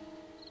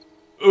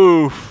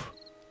 Oof.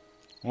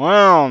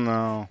 Well,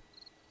 no.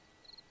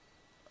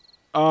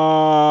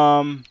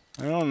 I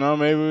don't know.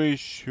 Maybe we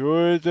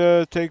should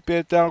take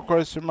that down?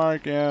 Question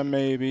mark. Yeah,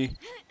 maybe.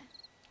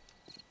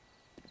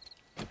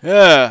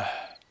 Yeah.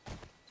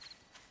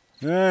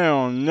 I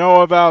don't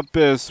know about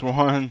this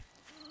one.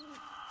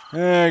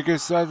 Yeah, I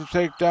guess I have to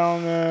take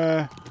down.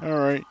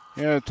 Alright.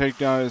 Yeah, take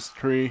down this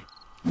tree.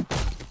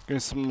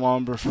 Get some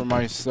lumber for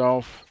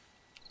myself.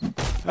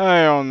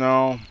 I don't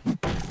know.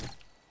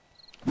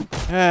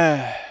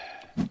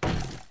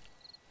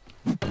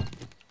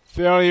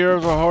 Failure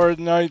of a Horde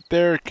Night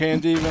there.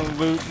 Can't even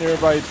loot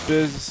nearby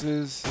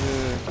businesses.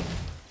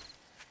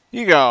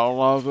 You gotta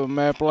love a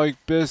map like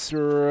this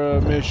or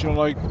a mission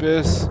like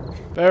this.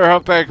 Better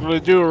hope that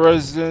Gladue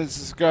Residence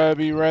is gotta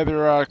be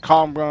rather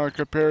calm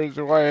compared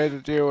to what I had to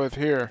deal with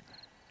here.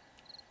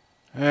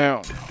 I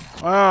don't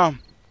know.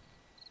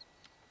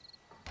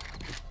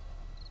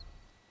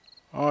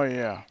 Oh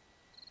yeah.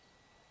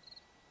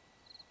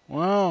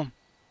 Well.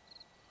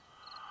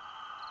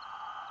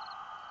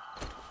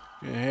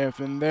 Get half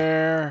in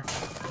there.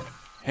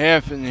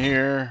 Half in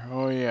here.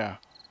 Oh yeah.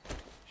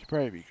 Should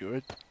probably be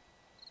good.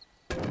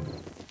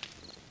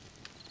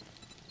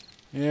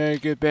 Yeah,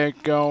 get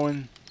back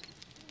going.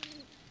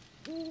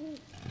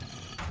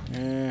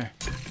 Yeah.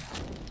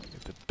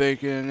 Get the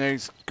bacon and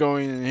eggs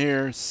going in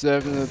here.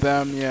 7 of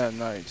them. Yeah,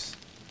 nice.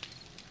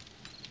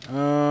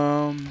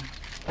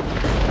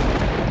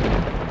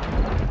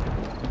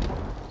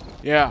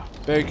 Yeah,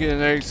 bacon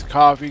and eggs,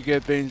 coffee,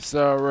 get things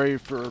ready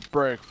for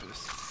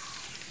breakfast.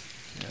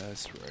 Yeah,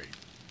 that's right.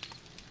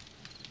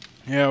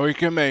 Yeah, we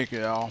can make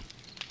it all.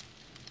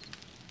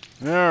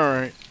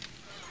 Alright.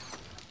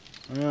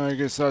 Well, I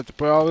guess I'll have to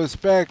put all this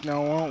back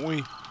now, won't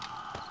we?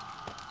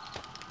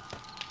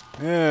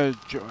 Yeah,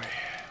 joy.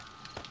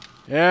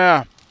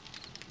 Yeah.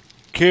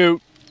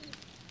 Cute.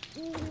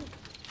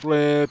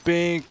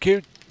 Flipping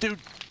cute.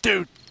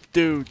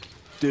 Do.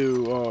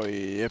 Oh,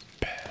 yep.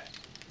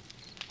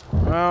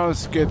 Well,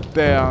 let's get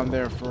that on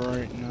there for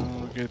right now.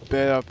 We'll get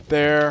that up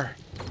there.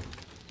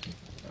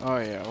 Oh,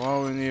 yeah.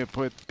 Well, we need to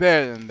put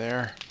that in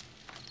there.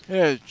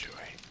 Yeah, joy.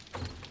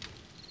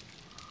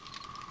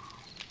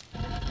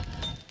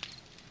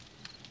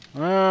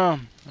 Well,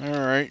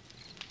 alright.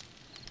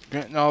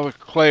 Getting all the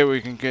clay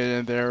we can get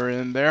in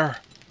there.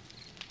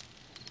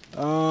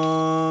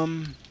 How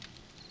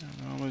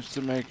much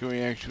to make can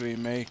we actually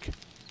make?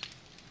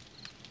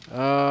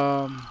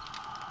 A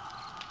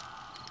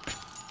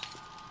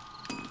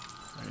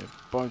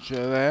bunch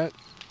of that.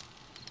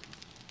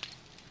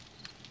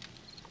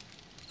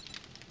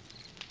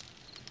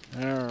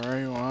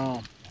 Alright,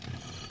 well.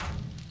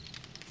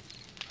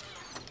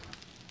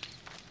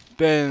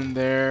 Been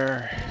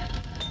there.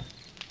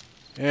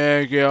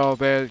 Yeah, get all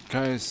that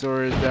kind of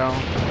sorted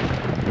down.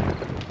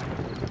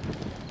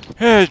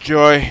 Yeah,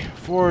 Joy.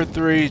 4,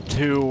 3,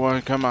 2,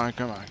 1. Come on,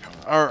 come on, come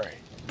on. Alright.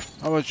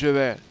 How much of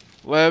that?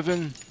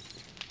 11?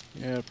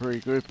 Yeah, pretty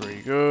good,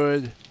 pretty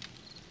good.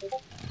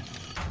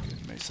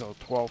 Getting myself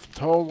 12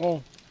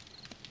 total.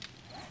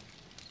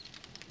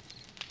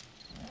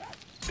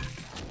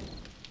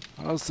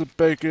 How's the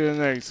bacon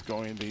and eggs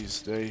going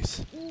these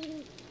days?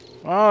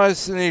 Well,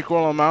 it's an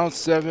equal amount.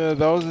 7 of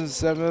those and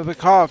 7 of the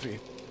coffee.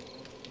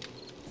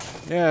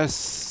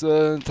 Yes,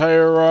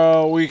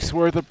 entire week's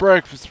worth of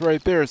breakfast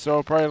right there. So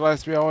it'll probably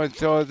last me all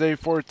until day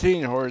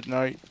 14 Horde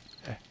Night.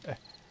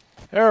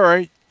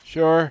 Alright,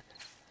 sure.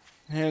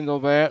 Handle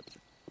that.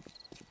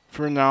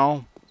 For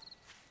now.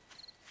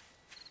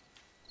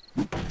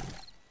 That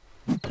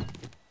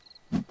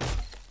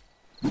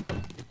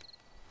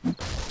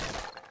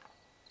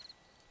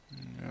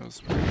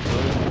was pretty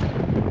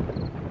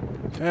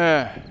good.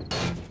 Yeah.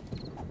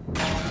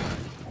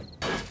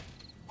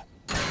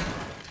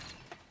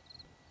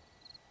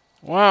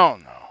 Well,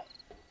 no.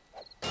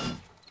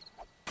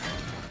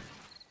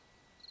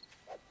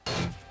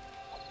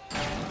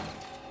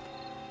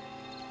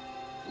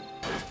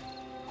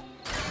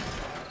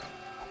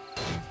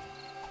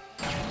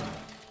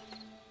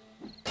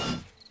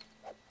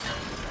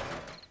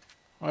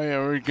 Oh yeah,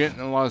 we're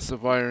getting lots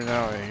of iron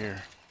out of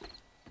here.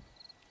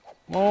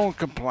 Won't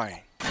complain.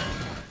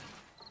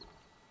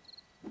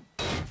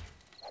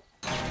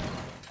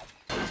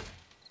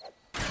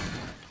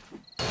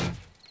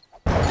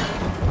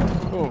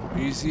 Oh,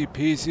 easy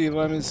peasy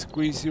lemon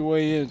squeezy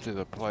way into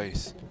the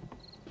place.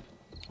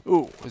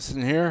 Ooh, what's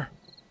in here?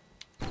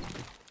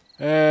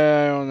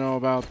 I don't know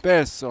about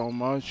that so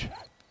much.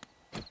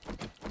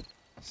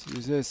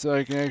 Use this so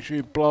I can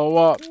actually blow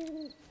up.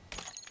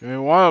 Do we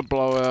want to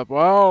blow it up?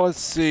 Well, let's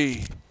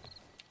see.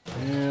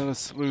 Yeah,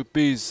 let's loot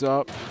these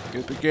up.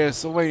 Get the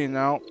gasoline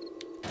out.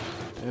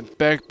 And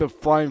back the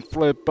flying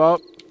flip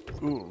up.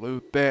 Ooh,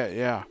 loot that,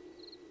 yeah.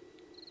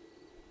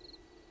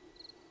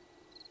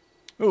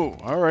 Ooh,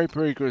 alright,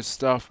 pretty good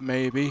stuff,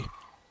 maybe.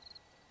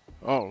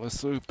 Oh,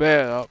 let's loot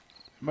that up.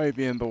 Might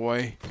be in the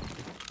way.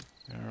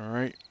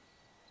 Alright.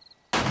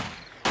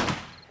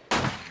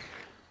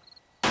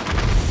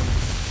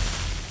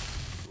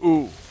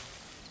 Ooh.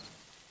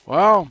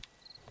 Well.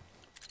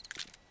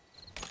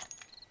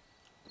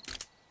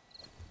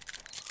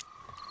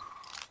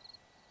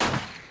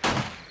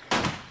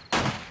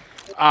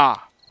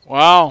 Ah.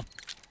 Well.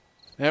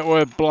 That would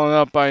have blown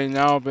up by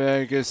now, but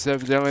I guess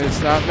evidently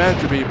it's not meant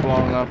to be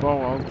blown up. Oh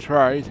well,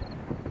 tried.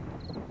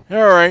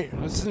 Alright,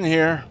 what's in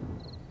here?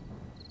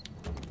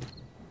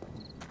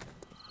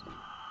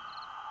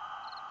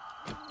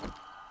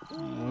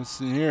 What's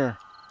in here?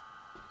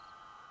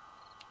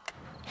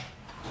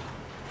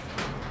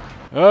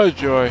 Oh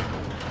joy.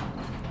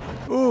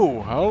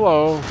 Ooh,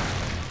 hello.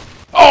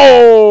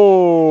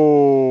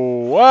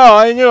 Oh! Well,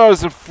 I knew it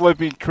was a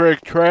flipping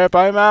trick trap.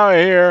 I'm out of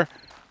here.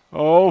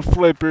 Oh,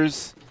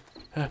 flippers.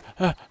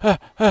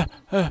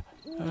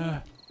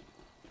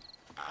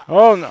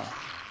 Oh no.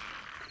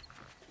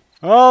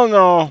 Oh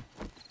no.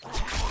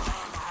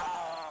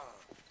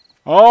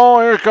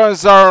 Oh, here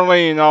comes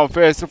Arlene all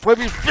fast and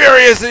flipping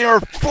furious in your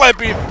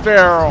flipping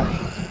feral.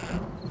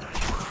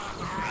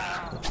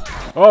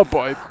 Oh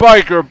boy,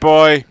 biker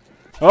boy.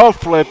 Oh,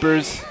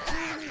 flippers.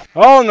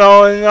 Oh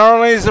no, and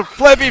Arlene's a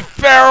flippy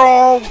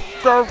feral.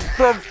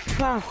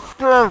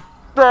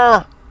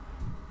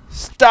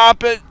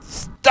 Stop it.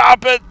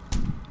 Stop it.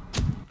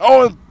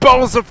 Oh, and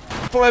Bo's a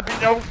flippy.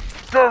 No.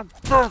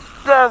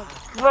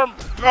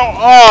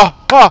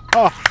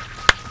 Oh.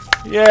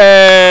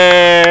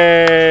 Yay.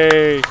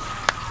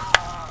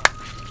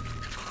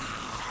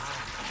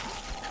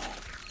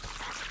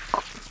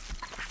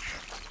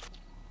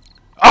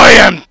 I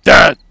am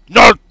dead.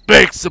 No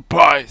big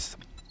surprise.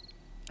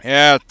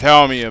 Yeah,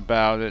 tell me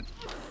about it.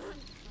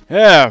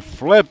 Yeah,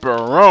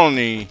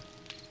 flipperoni.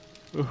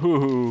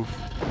 Ooh.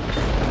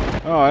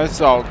 Oh,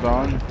 that's all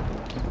done.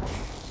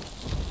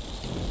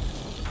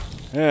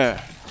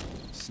 Yeah.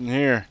 What's in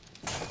here?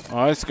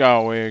 Oh, it's got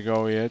a way to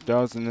go yet,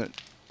 doesn't it?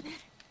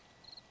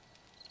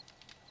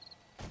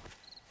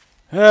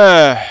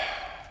 I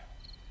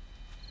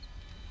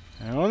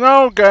don't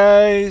know,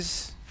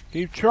 guys.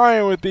 Keep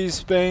trying with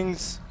these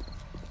things.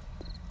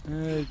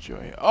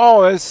 Joy.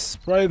 Oh, that's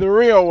probably the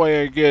real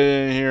way to get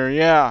in here.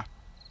 Yeah.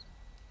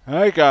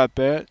 I got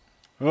that.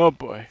 Oh,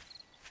 boy.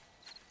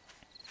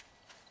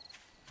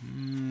 I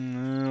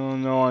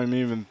don't know I'm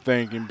even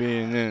thinking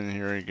being in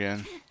here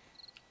again.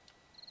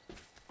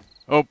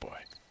 Oh, boy.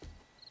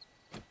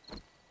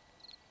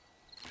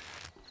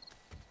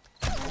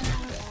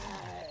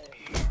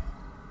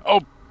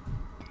 Oh,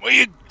 will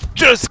you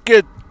just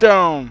get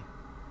down?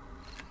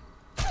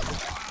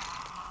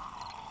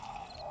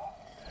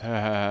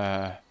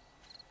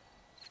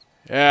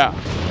 Yeah.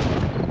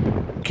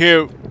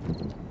 Cute.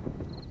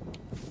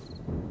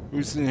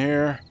 Who's in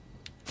here?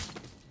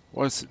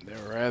 What's in there,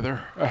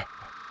 rather?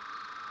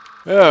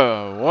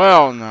 Oh,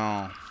 well,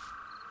 no.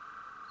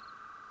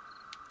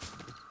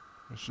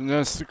 There's a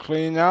nest to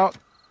clean out,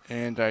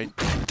 and I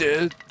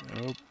did.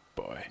 Oh,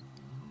 boy.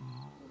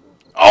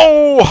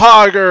 Oh,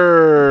 hoggers!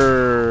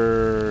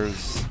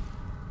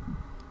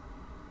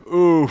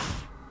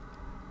 Oof.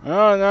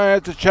 Oh, now I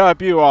have to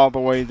chop you all the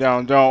way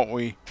down, don't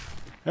we?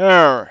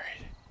 Alright.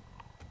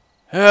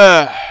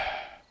 I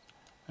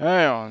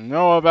don't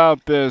know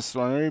about this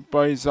one.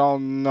 Everybody's all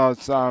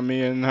nuts on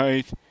me at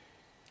night.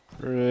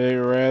 Or they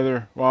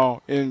rather.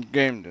 Well, in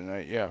game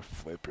tonight. Yeah,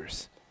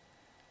 flippers.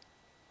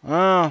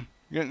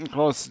 Getting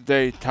close to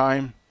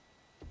daytime.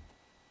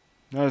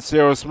 Not say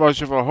it was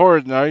much of a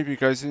horde night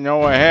because you know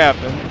what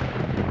happened.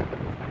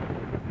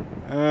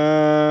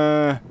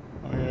 Oh,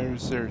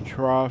 there's their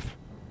trough.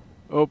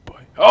 Oh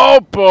boy. Oh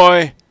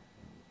boy!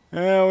 We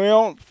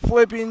don't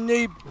flipping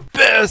need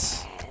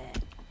this!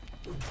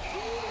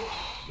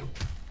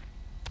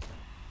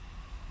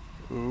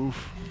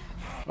 Oof.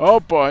 Oh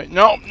boy.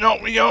 No, no,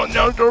 we don't.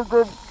 No,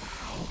 don't.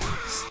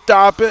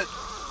 Stop it.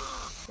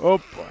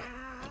 Oh boy.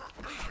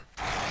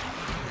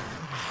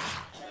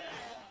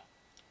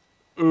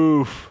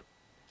 Oof.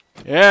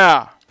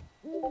 Yeah.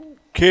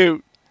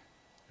 Cute.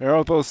 There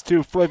are those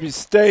two flippies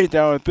stay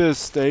down at this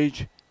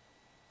stage.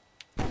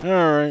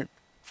 Alright.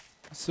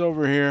 It's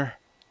over here.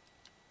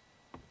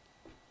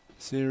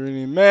 See, it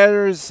really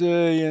matters,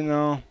 you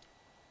know.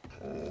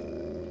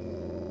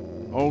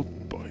 Oh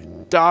boy.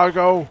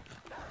 Doggo.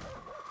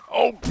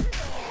 Oh.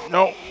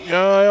 No.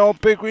 I don't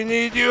think we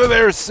need you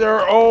there,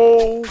 sir.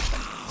 Oh.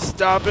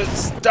 Stop it.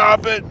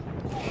 Stop it.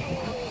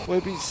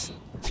 Flippy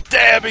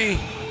stabby.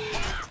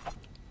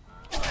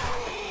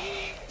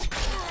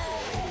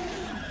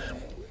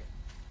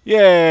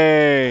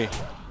 Yay!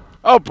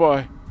 Oh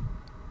boy.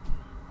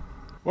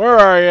 Where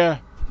are you?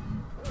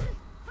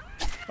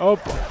 Oh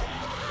boy.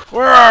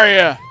 Where are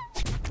you?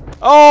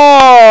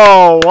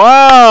 Oh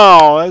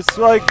wow! That's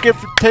what I get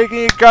for taking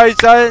you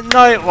guys out at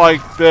night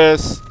like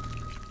this.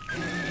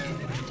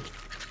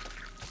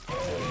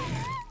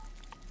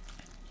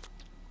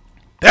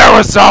 That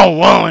was all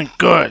well and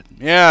good.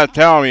 Yeah,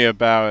 tell me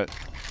about it.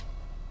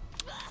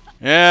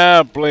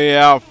 Yeah, play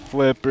out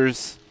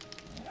flippers.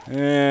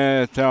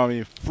 Yeah, tell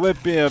me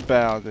flippy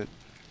about it.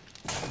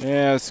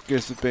 Yeah, let's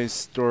get the base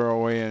store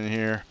away in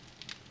here.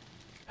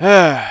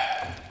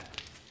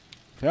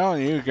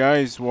 Telling you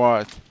guys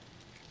what.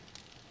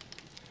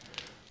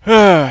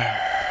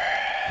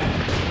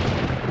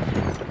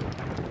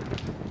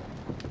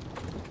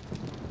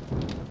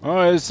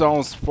 Well, it's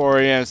almost 4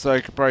 a.m., so I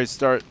could probably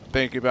start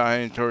thinking about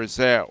heading towards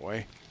that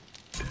way.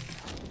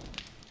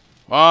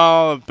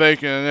 Well, the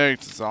bacon and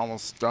eggs is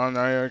almost done.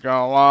 I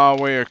got a long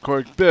way to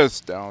cook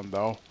this down,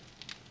 though.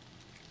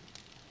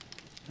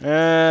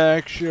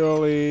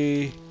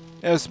 Actually,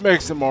 let's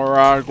make some more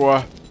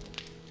agua.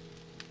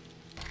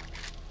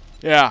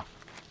 Yeah,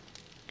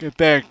 get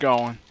that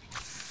going.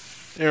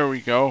 There we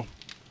go.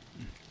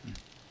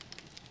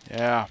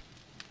 Yeah.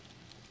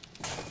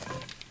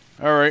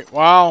 Alright,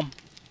 well.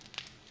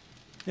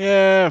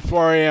 Yeah,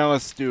 4 a.m.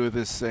 Let's do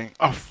this thing.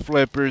 Oh,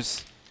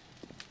 flippers.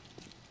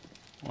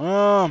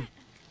 Well,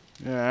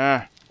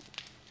 yeah.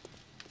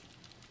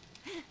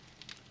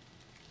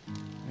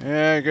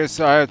 Yeah, I guess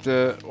I have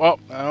to. Well,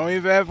 I don't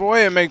even have a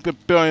way to make the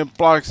billion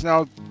blocks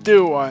now,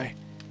 do I?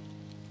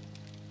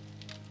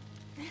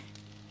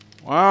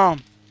 Well,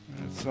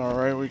 that's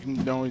alright. We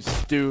can always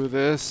do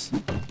this.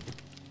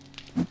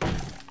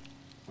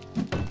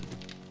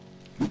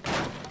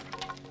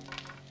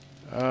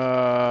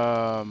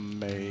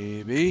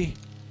 Maybe.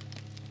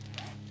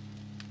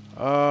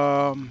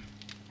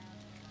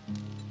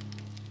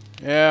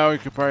 Yeah, we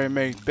could probably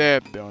make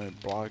that billion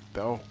block,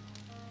 though.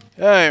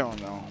 I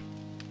don't know.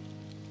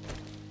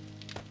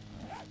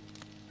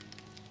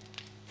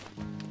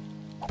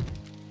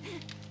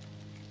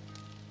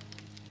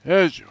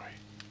 Enjoy.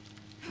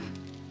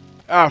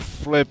 Ah,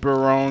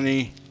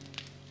 flipperoni.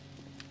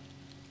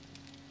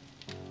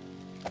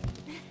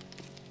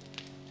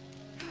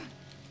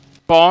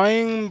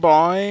 Boing,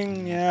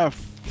 boing. Yeah,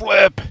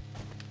 flip.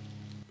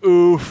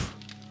 Oof.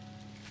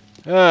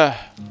 Oh,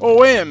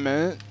 wait a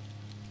minute.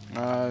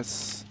 I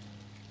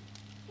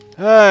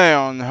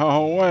don't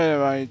know. What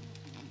have I...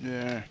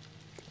 Yeah.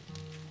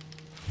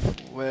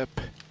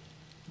 Flip.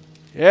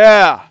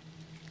 Yeah.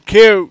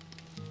 Cute.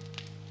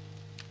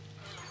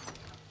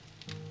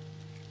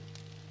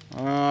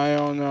 I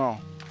don't know.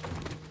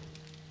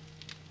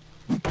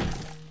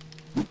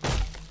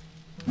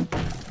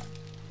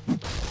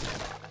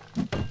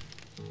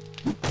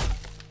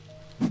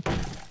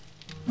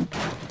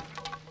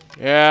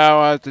 Yeah,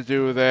 I'll have to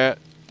do that.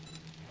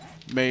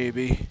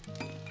 Maybe.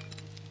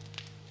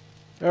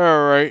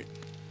 Alright.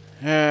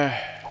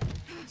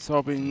 So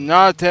hoping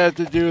not to have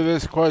to do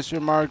this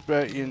question mark,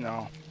 but you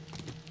know.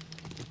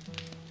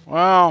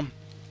 Well,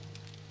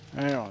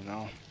 I don't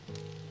know.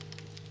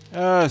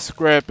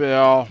 Scrap it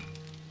all.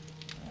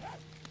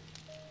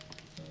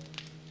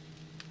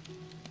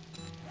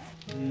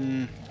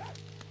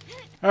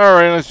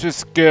 Alright, let's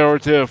just get over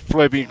to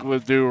flipping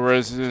Gladue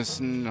Residence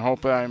and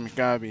hope I'm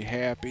gonna be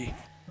happy.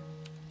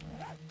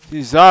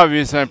 It's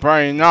obvious I'm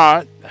probably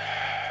not.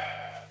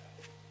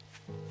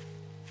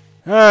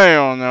 I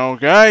don't know,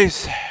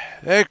 guys.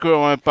 That could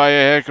have went by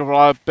a heck of a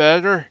lot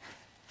better.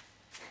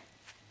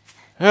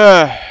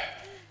 And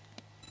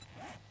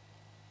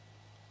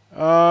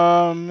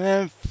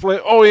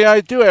flip. Oh yeah,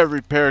 I do have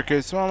repair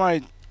kits. So am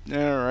I?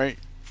 All right.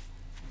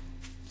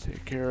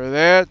 Take care of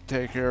that.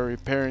 Take care of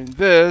repairing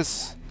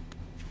this.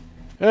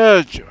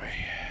 Oh joy.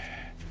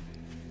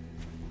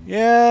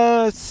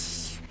 Yeah,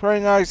 it's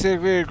probably not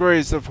exactly a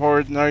grace of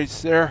Horde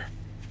Nights there.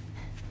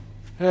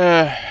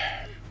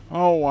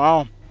 Oh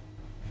wow.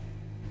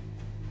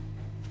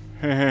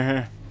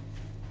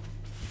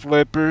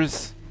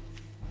 Flippers.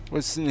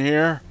 What's in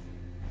here?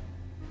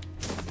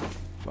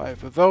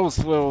 5 of those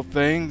little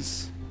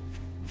things.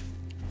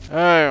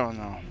 I don't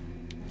know.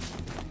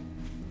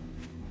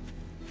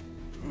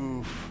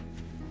 Oof.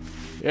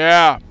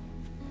 Yeah.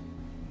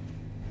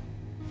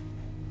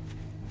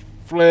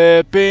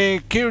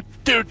 Flipping cute.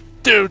 Do.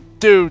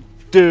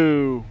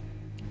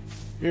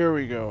 Here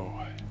we go.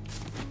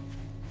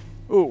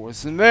 Ooh,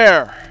 what's in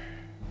there?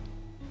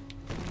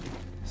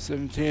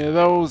 17 of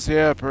those.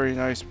 Yeah, pretty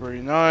nice,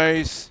 pretty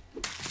nice.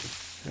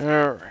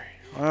 Alright.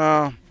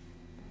 Well,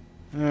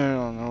 I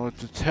don't know what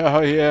to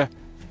tell you.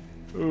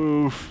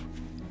 Oof.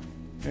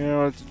 You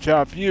know what to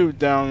chop you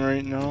down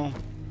right now.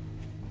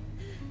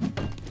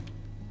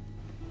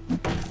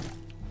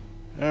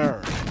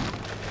 Alright.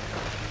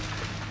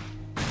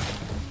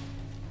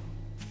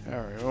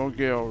 Alright, we'll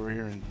get over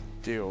here and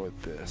deal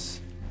with this.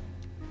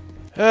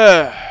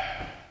 Alright.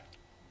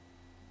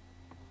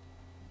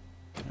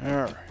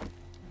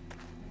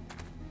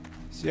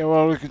 See how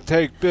well we can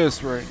take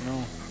this right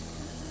now.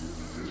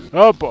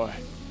 Oh boy.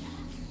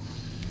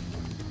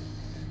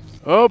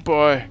 Oh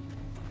boy.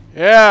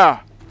 Yeah.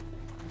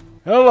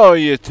 Hello,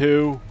 you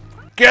two.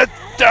 Get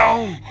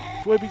down!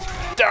 Flippy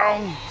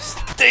down!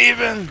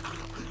 Steven!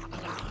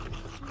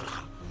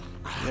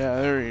 Yeah,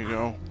 there you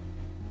go.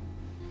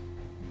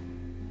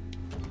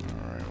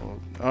 Alright,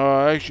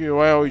 well, actually,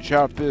 why don't we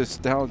chop this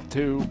down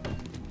too?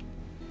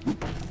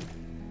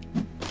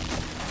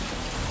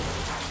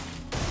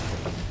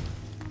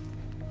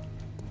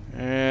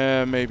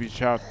 Yeah, maybe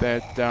chop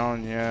that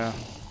down, yeah.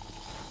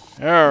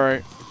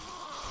 Alright.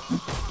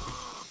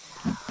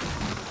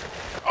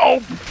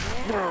 Oh!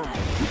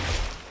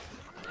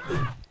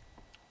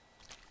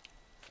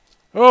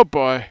 Oh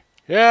boy.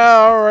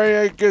 Yeah, alright,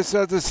 I guess I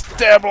have to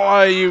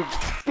stabilize you.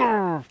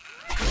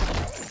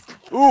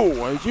 Ooh,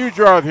 why'd you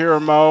drop here,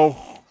 Mo?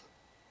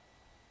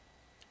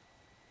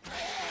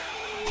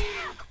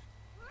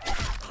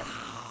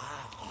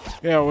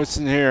 Yeah, what's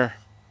in here?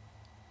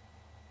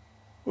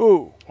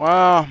 Ooh,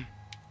 wow.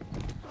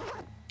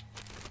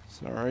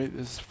 It's alright,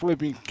 this is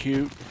flipping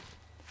cute.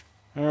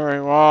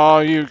 Alright,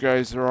 well, you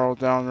guys are all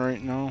down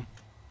right now.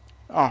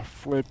 Ah,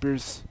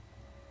 flippers.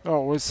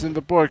 Oh, what's in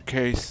the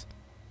bookcase?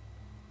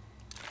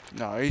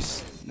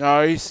 Nice,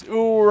 nice.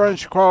 Ooh,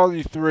 wrench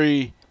quality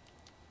 3.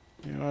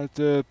 You know, have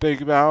to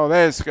think about how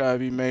that's gotta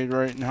be made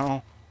right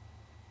now.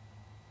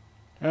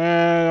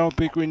 I don't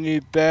think we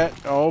need that.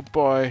 Oh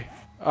boy.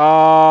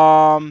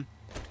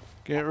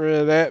 Get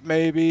rid of that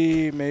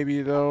maybe.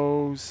 Maybe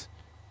those.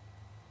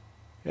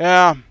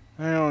 Yeah,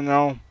 I don't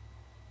know.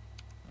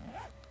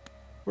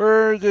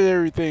 Where did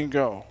everything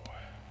go?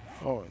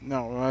 Oh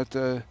no, we'll have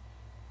to.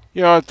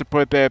 You'll have to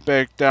put that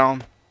back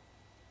down.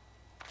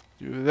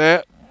 Do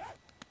that.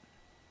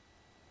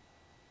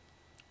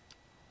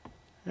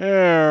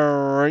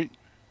 Alright.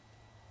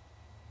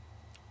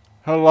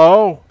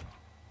 Hello?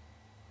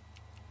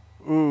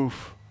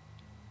 Oof.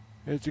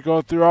 Had to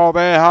go through all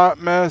that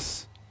hot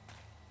mess.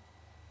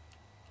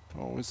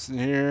 Oh, what's in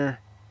here?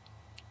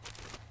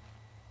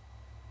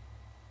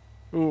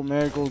 Ooh,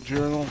 medical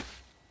journal.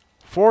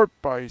 Fort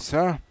bites,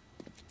 huh?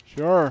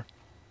 Sure.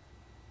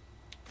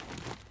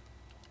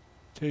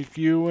 Take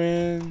you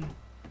in.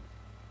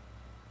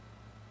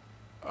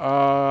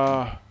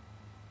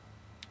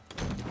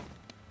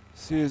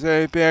 See, is there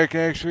anything I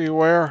can actually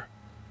wear?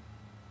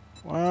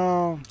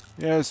 Well,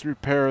 yeah, let's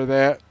repair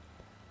that.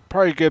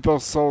 Probably get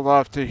those sold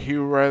off to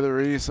Hugh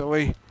rather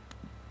easily.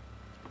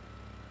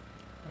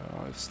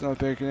 It's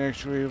nothing I can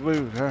actually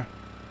loot, huh?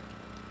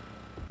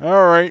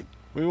 Alright,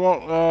 we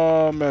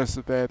won't mess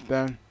with that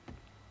then.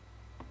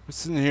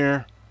 What's in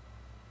here?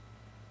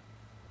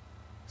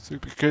 It's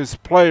like because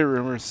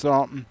playroom or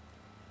something.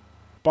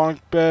 Bunk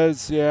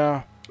beds,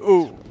 yeah.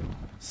 Ooh,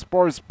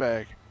 sports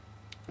bag.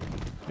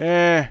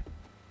 Eh.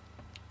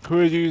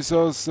 Could use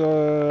those,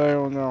 I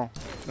don't know.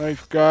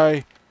 Knife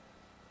guy.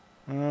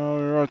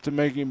 We're out to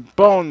making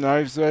bone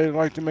knives. So I'd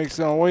like to make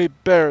something way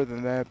better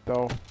than that,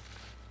 though.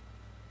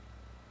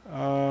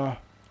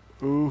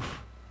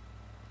 Oof.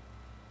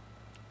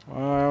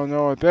 Well, I don't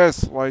know what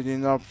that's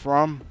lighting up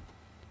from.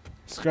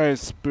 This guy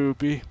is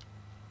spoopy.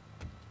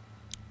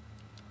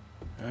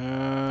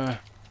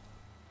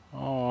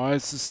 Oh,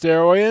 that's the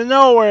stairway to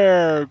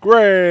nowhere.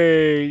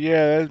 Great.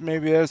 Yeah,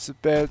 maybe that's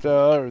what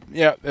that.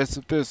 Yeah, that's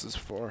what this is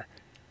for.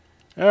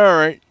 All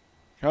right,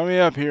 coming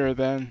up here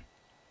then.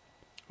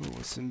 Ooh,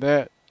 what's in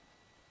that?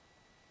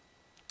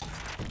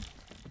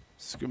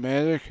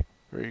 Schematic.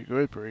 Pretty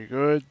good, pretty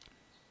good.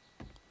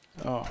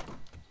 Oh.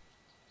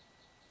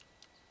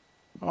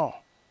 Oh.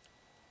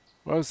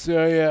 What's the,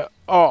 yeah.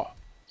 Oh.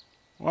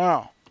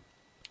 Wow.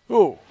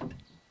 Ooh.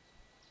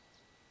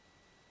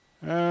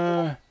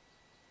 Oh,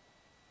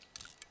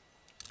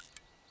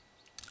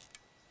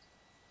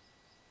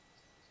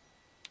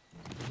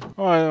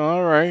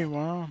 alright,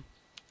 well.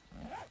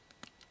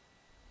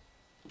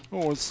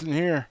 Oh, what's in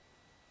here?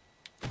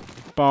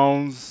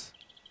 Bones.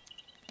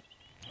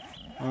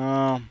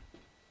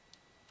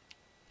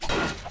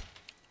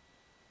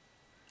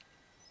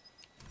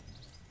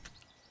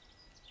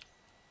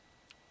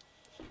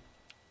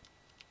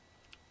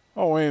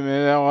 Oh, wait a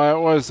minute. That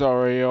was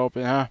already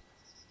open, huh?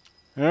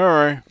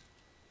 Alright. At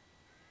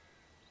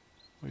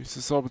least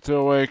it's open to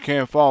the way it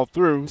can't fall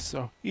through,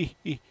 so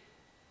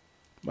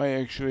might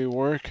actually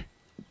work.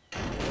 Oh,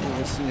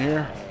 what's in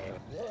here?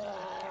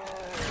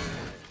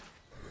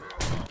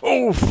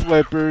 Oh,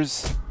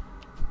 flippers.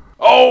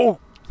 Oh!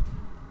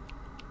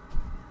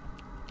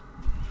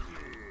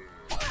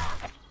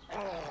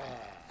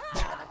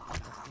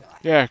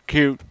 Yeah,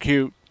 cute,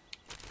 cute.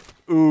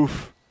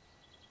 Oof.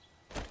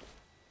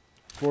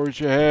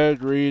 Forge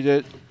ahead, read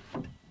it.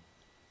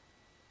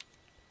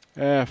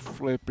 Ah,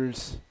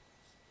 flippers.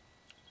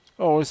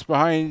 Oh, it's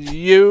behind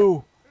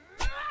you.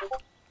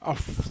 A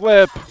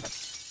flip.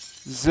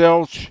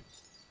 Zilch.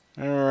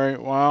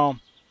 Alright, wow.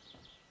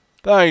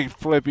 Thought I could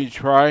flippy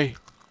try.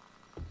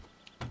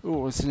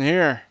 Ooh, what's in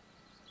here?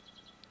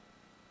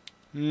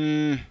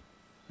 I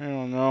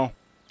don't know.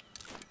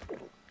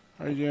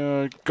 I'm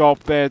gonna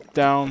gulp that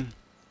down.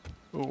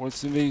 Ooh,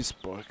 what's in these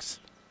books?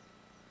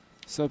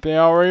 Something I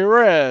already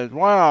read.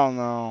 Wow,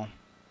 no.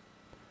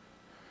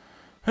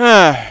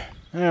 I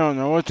don't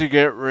know what to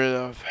get rid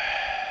of.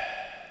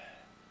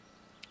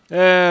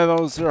 Yeah,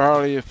 those are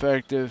hardly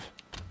effective.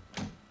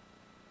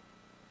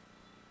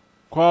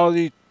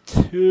 Quality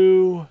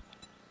 2.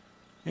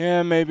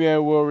 Yeah, maybe I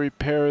will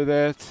repair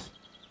that.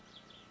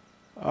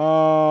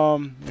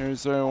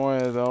 There's only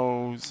one of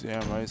those. Yeah,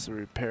 I might as well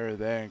repair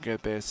that and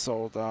get that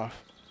sold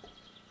off.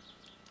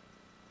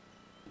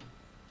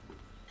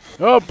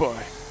 Oh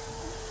boy.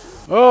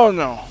 Oh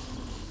no.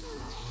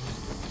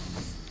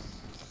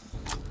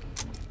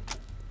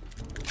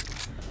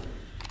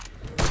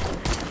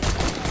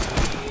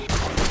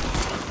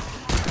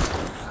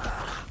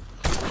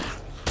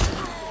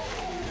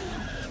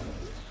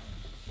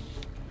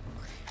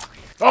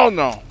 Oh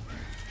no.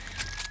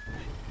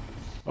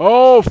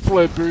 Oh,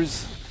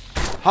 flippers.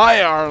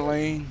 Hi,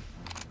 Arlene.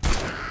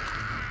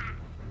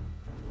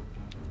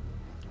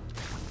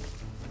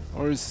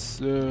 Or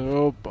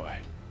oh boy.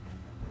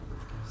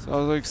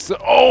 Sounds like so.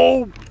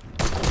 Oh!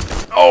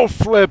 Oh,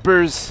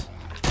 flippers.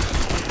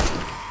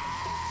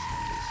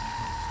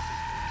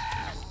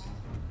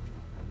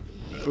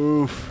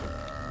 Oof.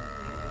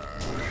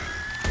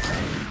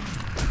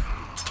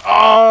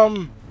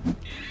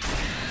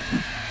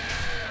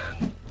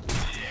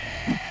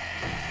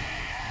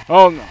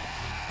 Oh no.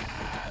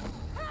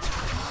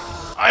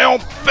 I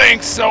don't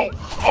think so.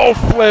 Oh,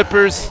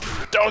 flippers.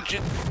 Don't you.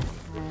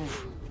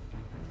 Oof.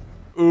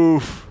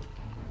 Oof.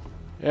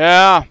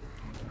 Yeah.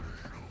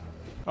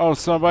 Oh,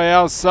 somebody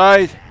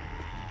outside.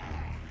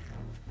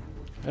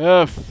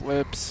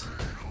 Flips.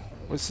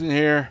 What's in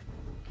here?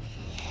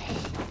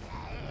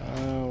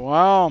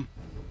 Wow.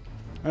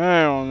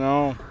 I don't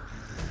know.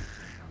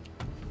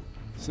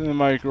 It's in the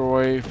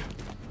microwave.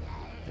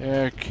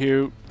 Yeah,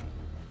 cute.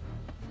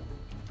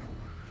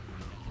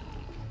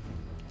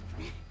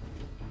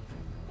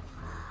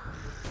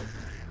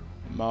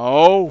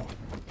 Mo.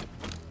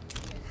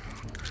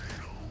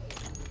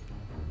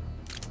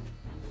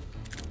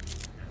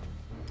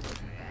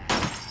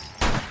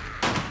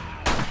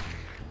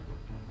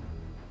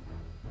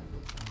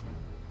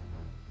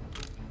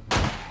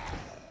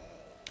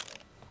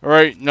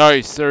 Alright,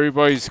 nice.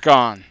 Everybody's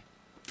gone.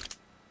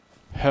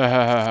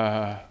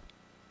 Yeah.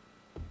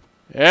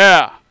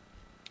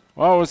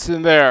 Well, what's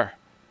in there?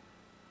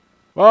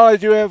 Well, I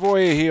do have a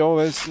way to heal.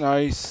 That's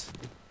nice.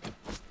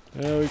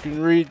 We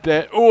can read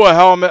that. Ooh, a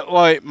helmet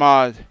light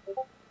mod.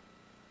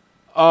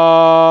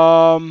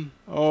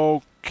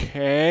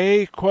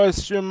 Okay.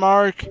 Question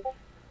mark.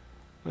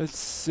 Let's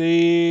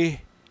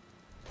see.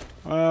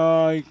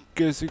 Well, I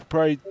guess you could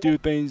probably do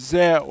things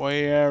that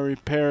way. Yeah,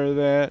 repair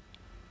that.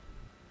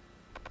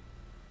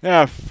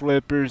 Yeah,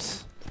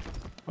 flippers.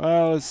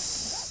 Well,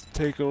 let's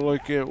take a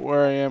look at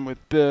where I am with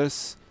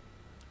this.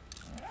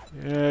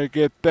 Yeah,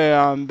 get that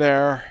on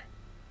there.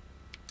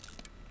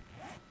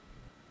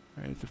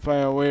 I have to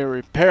find a way to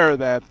repair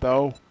that,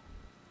 though.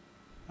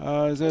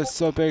 Is that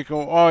something I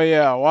can... Oh,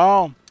 yeah,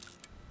 well,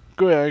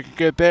 good. I can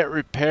get that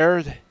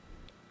repaired.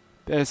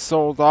 That's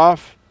sold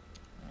off.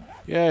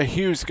 Yeah,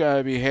 Hugh's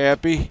gotta be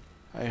happy.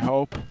 I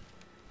hope.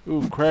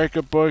 Ooh, crack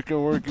a book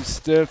and working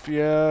stiff.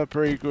 Yeah,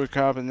 pretty good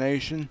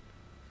combination.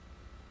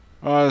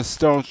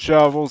 Stone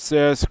shovels,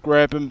 yeah,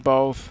 scrapping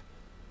both.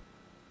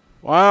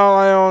 Well,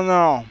 I don't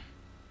know.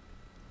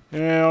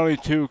 Yeah, only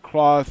 2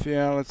 cloth.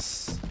 Yeah,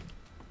 let's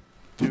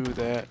do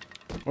that.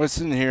 What's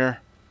in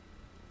here?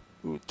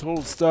 Ooh,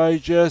 Tools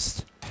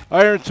Digest.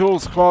 Iron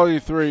Tools Quality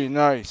 3.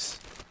 Nice.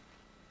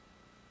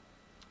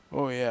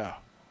 Oh, yeah.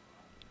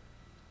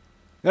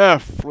 Ah,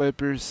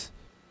 flippers.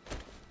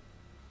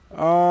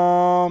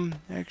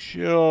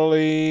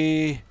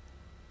 Actually...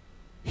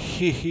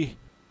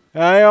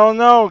 I don't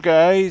know,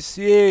 guys.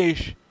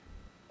 Yeesh.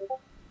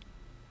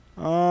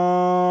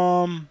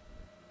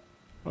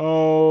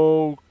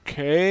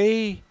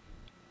 Okay.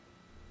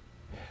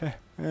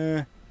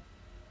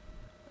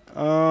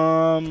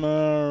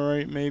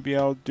 Alright, maybe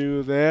I'll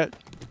do that.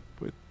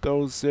 Put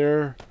those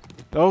there.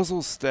 Those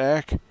will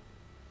stack.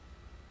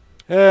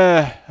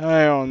 I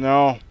don't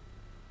know.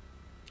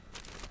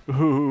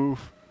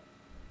 Oof.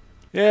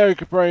 Yeah, we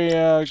could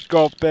probably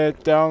gulp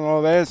that down.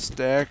 All that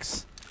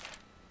stacks.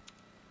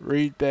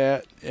 Read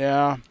that,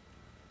 yeah.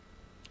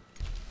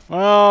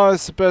 Well,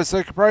 that's the best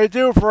I could probably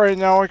do for right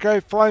now. Like I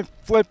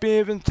Flippy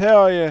even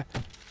tell you.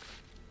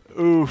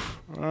 Oof.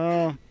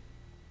 I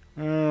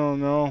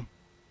don't know.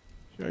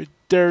 Should I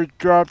dare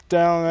drop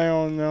down? I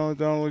don't know.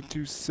 Don't look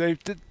too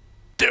safe to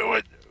do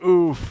it.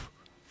 Oof.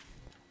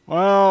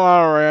 Well,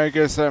 alright. I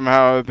guess I'm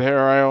out of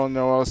there. I don't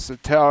know what else to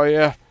tell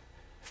you.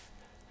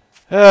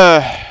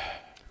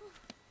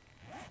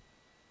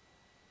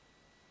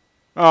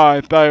 Oh,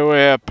 I thought we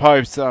had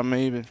pipes on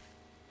me even.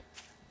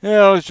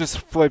 Yeah, let's just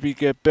Flippy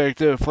get back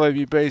to the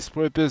Flippy base.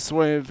 Put this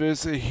way and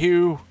visit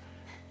Hugh.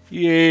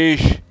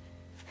 Yeesh.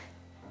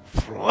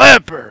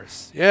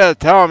 Flippers! Yeah,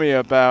 tell me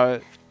about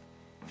it.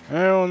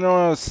 I don't know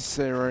what else to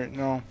say right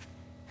now.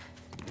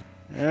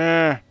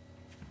 Yeah.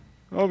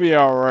 We'll be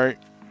alright.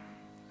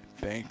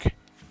 I think.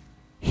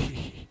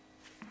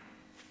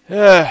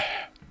 Yeah.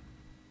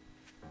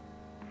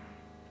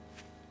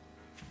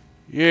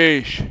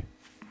 Yeesh.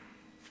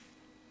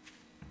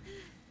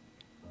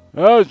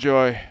 Oh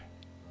joy.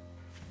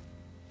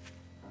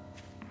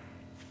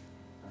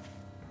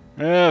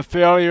 Yeah,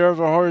 failure of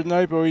a Horde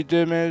Night, but we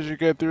did manage to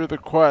get through the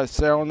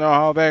quest. I don't know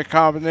how that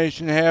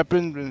combination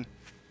happened,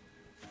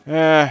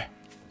 but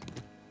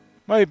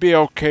might be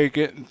okay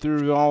getting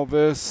through all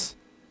this.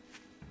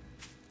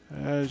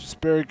 Just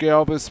better get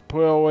all this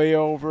put away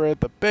over at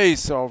the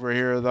base over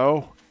here,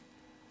 though.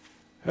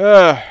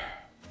 Yeah,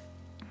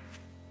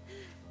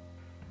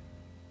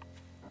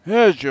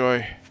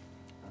 joy.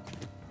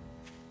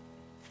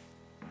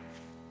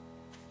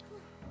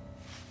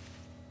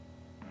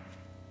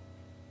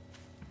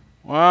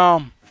 Well,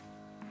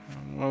 I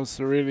don't know what else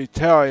to really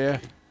tell you.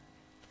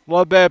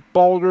 Love that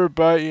boulder,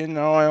 but you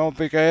know, I don't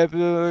think I have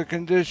the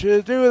condition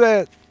to do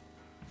that.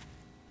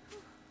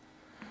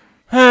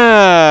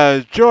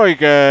 Joy,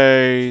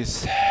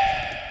 guys.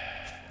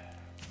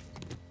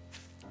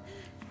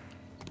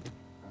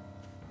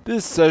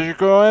 This session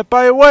going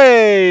by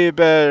way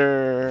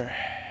better.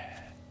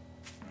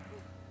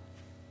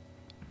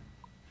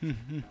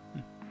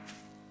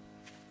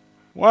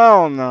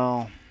 Well,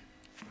 no.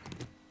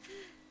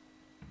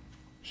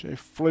 Should I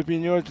Flippy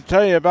knew what to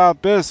tell you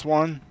about this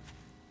one.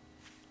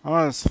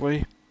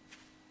 Honestly.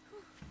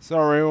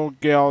 Sorry, we'll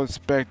get all this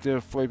back to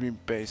the Flippy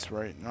base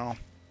right now.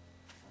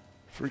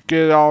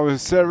 Forget all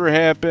this ever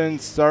happened.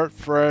 Start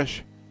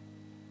fresh.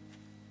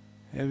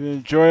 Have an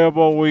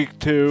enjoyable week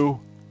 2.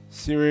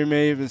 Siri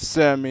may even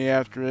send me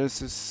after this.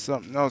 This is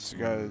something else you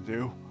gotta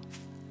do.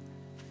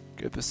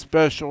 Get the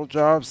special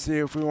job. See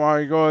if we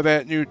want to go with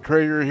that new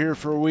trader here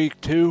for week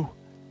 2.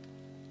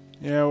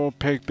 Yeah, we'll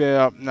pick that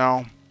up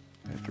now.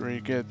 After we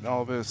get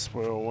all this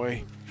put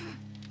away.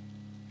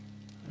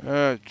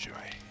 Oh, joy.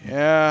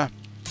 Yeah.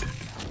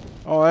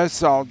 Oh,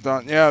 that's all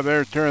done. Yeah, I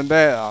better turn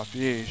that off.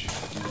 Yeesh.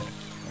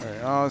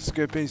 Alright, now let's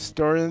get these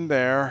stored in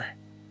there.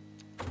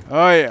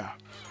 Oh, yeah.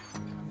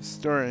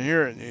 Stored in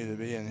here. It need to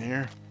be in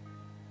here.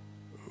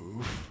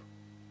 Oof.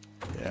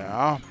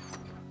 Yeah.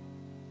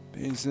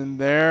 These in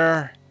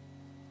there.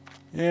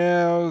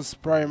 Yeah, those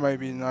probably might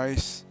be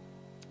nice.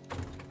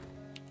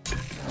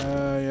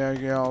 Yeah,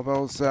 get all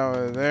those out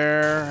of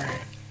there.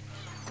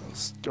 I'll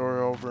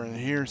store over in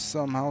here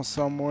somehow,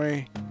 some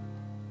way.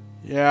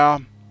 Yeah.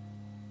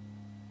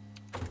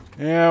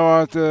 Yeah, I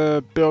want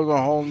to build a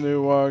whole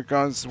new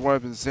guns,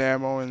 weapons,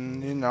 ammo,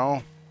 and, you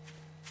know,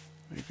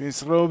 make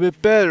things a little bit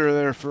better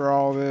there for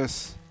all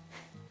this.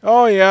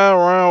 Oh, yeah,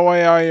 run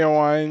away all you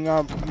want. I'm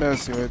not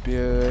messing with you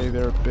today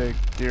there, big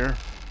dear.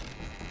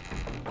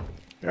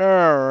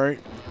 Alright.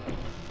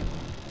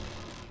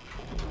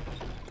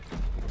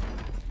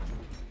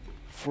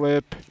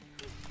 Flip.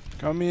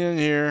 Come in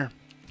here.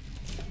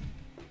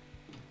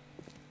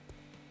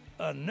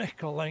 A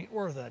nickel ain't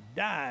worth a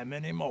dime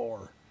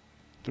anymore.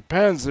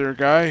 Depends there,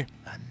 guy.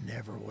 I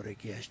never would have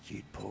guessed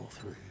you'd pull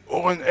through.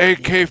 Oh, an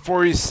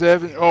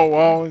AK-47. Oh,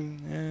 well.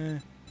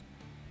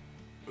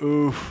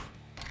 Oof.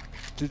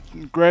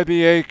 Didn't grab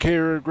the AK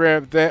or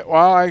grab that.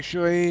 Well,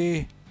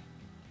 actually...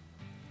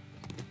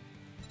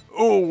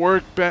 Oh,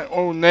 workbench.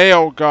 Oh,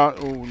 nail gun.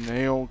 Oh,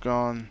 nail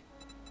gun.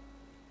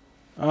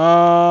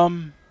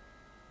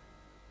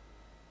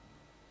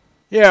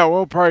 Yeah,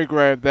 we'll probably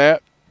grab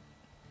that.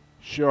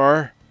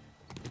 Sure.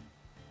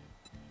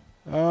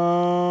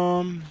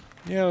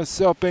 Yeah, let's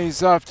sell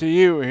things off to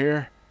you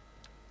here.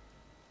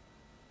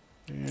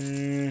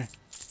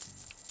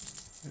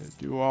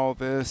 Do all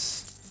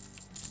this.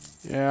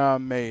 Yeah,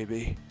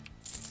 maybe.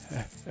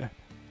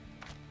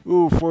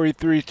 Ooh,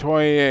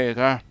 43.28,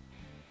 huh?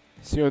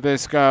 See what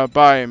this gonna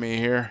buy me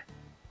here.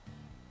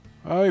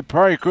 Well, we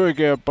probably could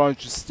get a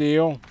bunch of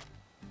steel.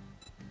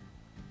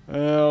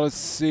 Let's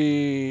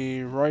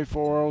see.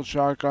 Rifle World,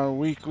 Shotgun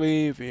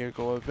Weekly,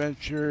 Vehicle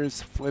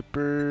Adventures,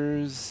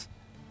 Flippers.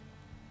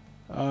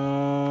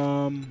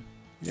 Yeah,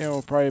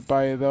 we'll probably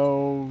buy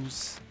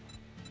those.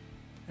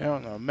 I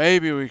don't know.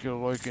 Maybe we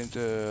could look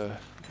into,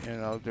 you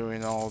know,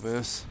 doing all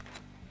this.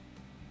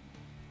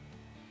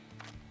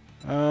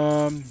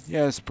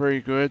 Yeah, it's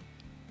pretty good.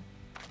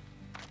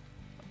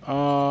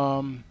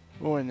 Oh,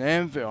 an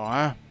anvil,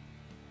 huh?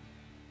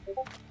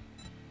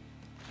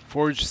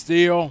 Forged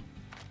steel.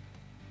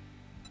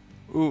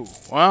 Ooh,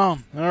 well,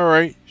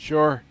 alright,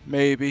 sure,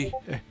 maybe.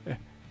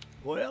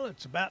 Well,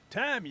 it's about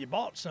time you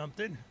bought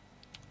something.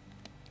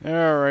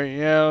 Alright,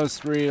 yeah,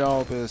 let's read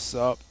all this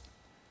up.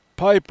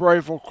 Pipe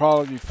rifle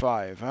quality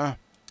 5, huh?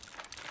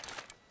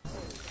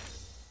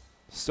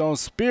 Stone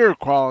spear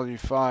quality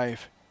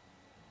 5.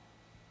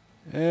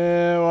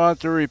 We'll have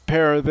to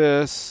repair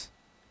this.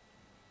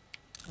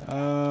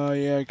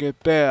 Yeah, get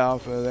that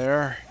off of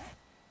there.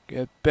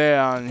 Get that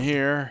on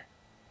here.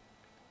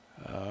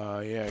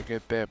 Yeah,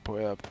 get that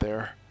put up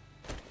there.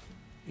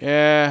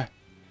 Yeah.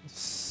 Let's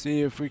see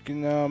if we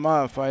can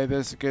modify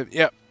this again.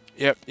 Yep.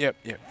 Yeah,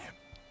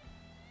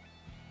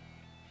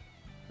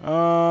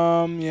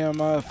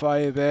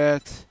 modify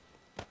that.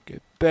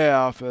 Get that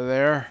off of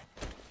there.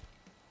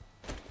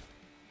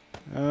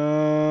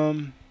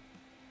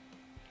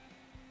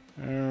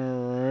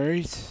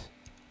 Alright.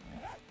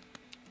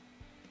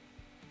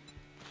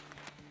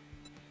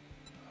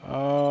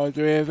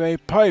 Do we have any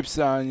pipes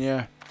on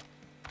you?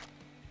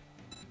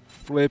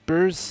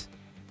 Flippers?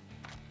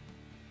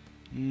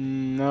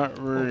 Not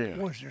really.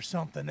 Was there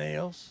something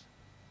else?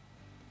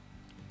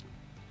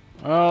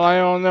 Well, I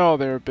don't know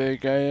there,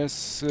 big guy.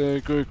 That's a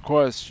good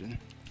question.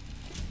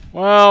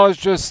 Well, let's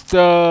just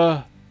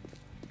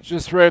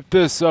wrap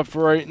this up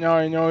for right now.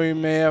 I know you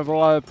may have a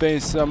lot of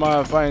things to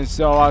modify and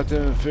sell out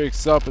to and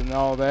fix up and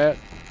all that.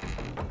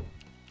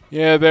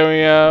 Yeah, then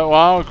we,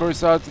 well, of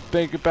course I'll have to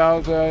think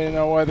about, you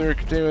know, whether to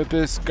continue with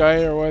this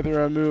guy or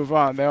whether I move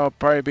on. That'll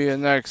probably be the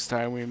next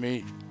time we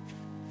meet.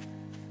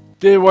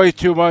 Did way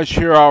too much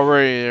here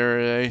already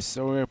today,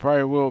 so we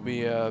probably will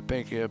be,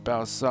 thinking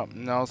about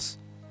something else.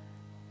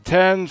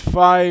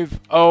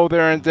 10-5-0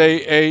 there in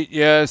day 8.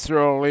 Yes,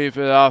 we'll leave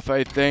it off,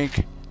 I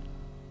think.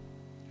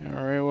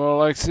 Alright,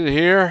 we'll exit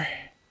here.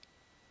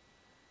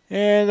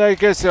 And I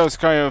guess that was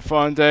kind of a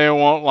fun day, I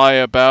won't lie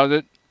about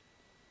it.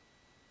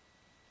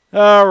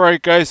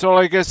 Alright guys, well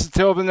I guess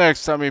until the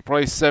next time we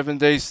play 7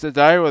 Days to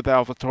Die with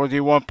Alpha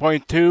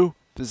 21.2.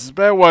 This is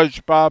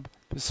WedgeBob,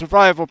 the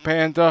Survival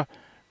Panda,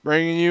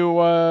 bringing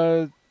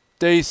you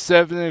day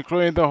 7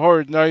 including the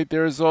Horde Night.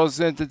 There's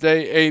also into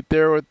day 8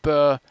 there with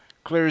the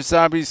Clear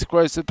Zombies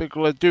quest at the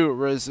Gladue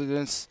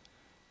Residence.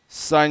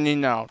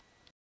 Signing out.